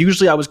could, but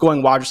usually I was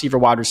going wide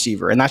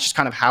receiver. And that's just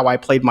kind of how I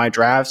played my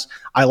drafts.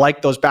 I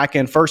like those back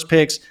end first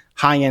picks,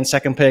 high-end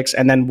second picks,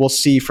 and then we'll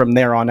see from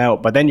there on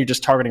out. But then you're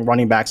just targeting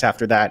running backs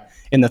after that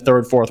in the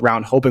third, fourth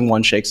round, hoping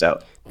one shakes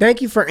out.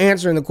 Thank you for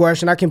answering the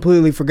question. I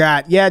completely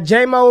forgot. Yeah,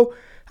 J-Mo,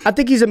 I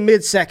think he's a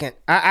mid-second.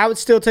 I would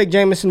still take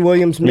Jameson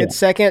Williams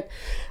mid-second.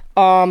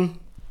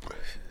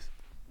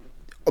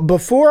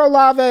 Before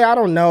Olave, I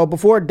don't know.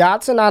 Before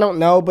Dotson, I don't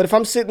know. But if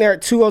I'm sitting there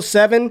at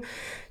 207,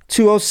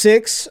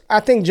 206,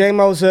 I think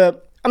J-Mo's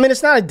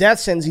it's not a death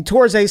sentence. He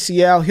tore his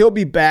ACL. He'll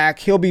be back.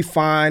 He'll be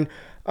fine.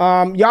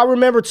 Y'all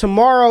remember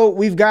tomorrow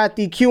we've got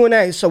the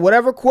Q&A. So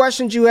whatever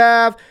questions you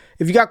have,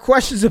 if you got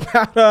questions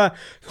about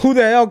who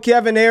the hell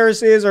Kevin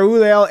Harris is or who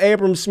the hell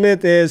Abram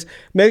Smith is,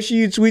 make sure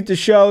you tweet the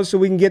show so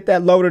we can get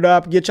that loaded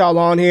up, get y'all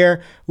on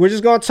here. We're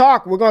just going to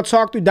talk. We're going to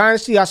talk through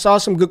Dynasty. I saw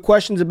some good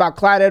questions about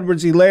Clyde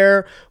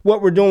Edwards-Helaire,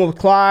 what we're doing with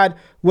Clyde,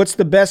 what's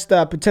the best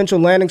potential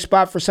landing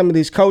spot for some of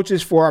these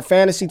coaches for our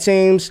fantasy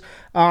teams.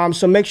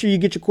 So make sure you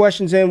get your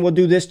questions in. We'll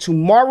do this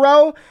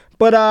tomorrow.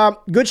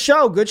 But good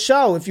show.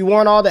 If you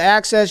want all the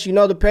access, the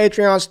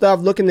Patreon stuff,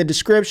 look in the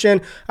description.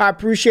 I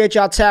appreciate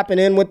y'all tapping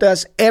in with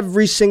us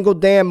every single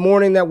damn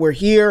morning that we're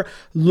here.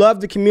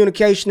 Love the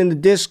communication in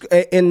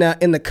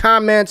the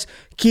comments.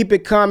 Keep it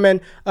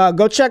coming.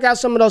 Go check out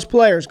some of those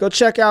players. Go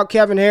check out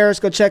Kevin Harris.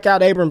 Go check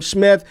out Abram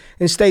Smith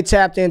and stay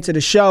tapped into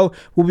the show.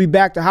 We'll be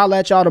back to holla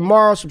at y'all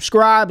tomorrow.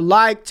 Subscribe,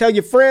 like, tell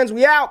your friends.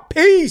 We out.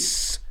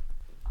 Peace.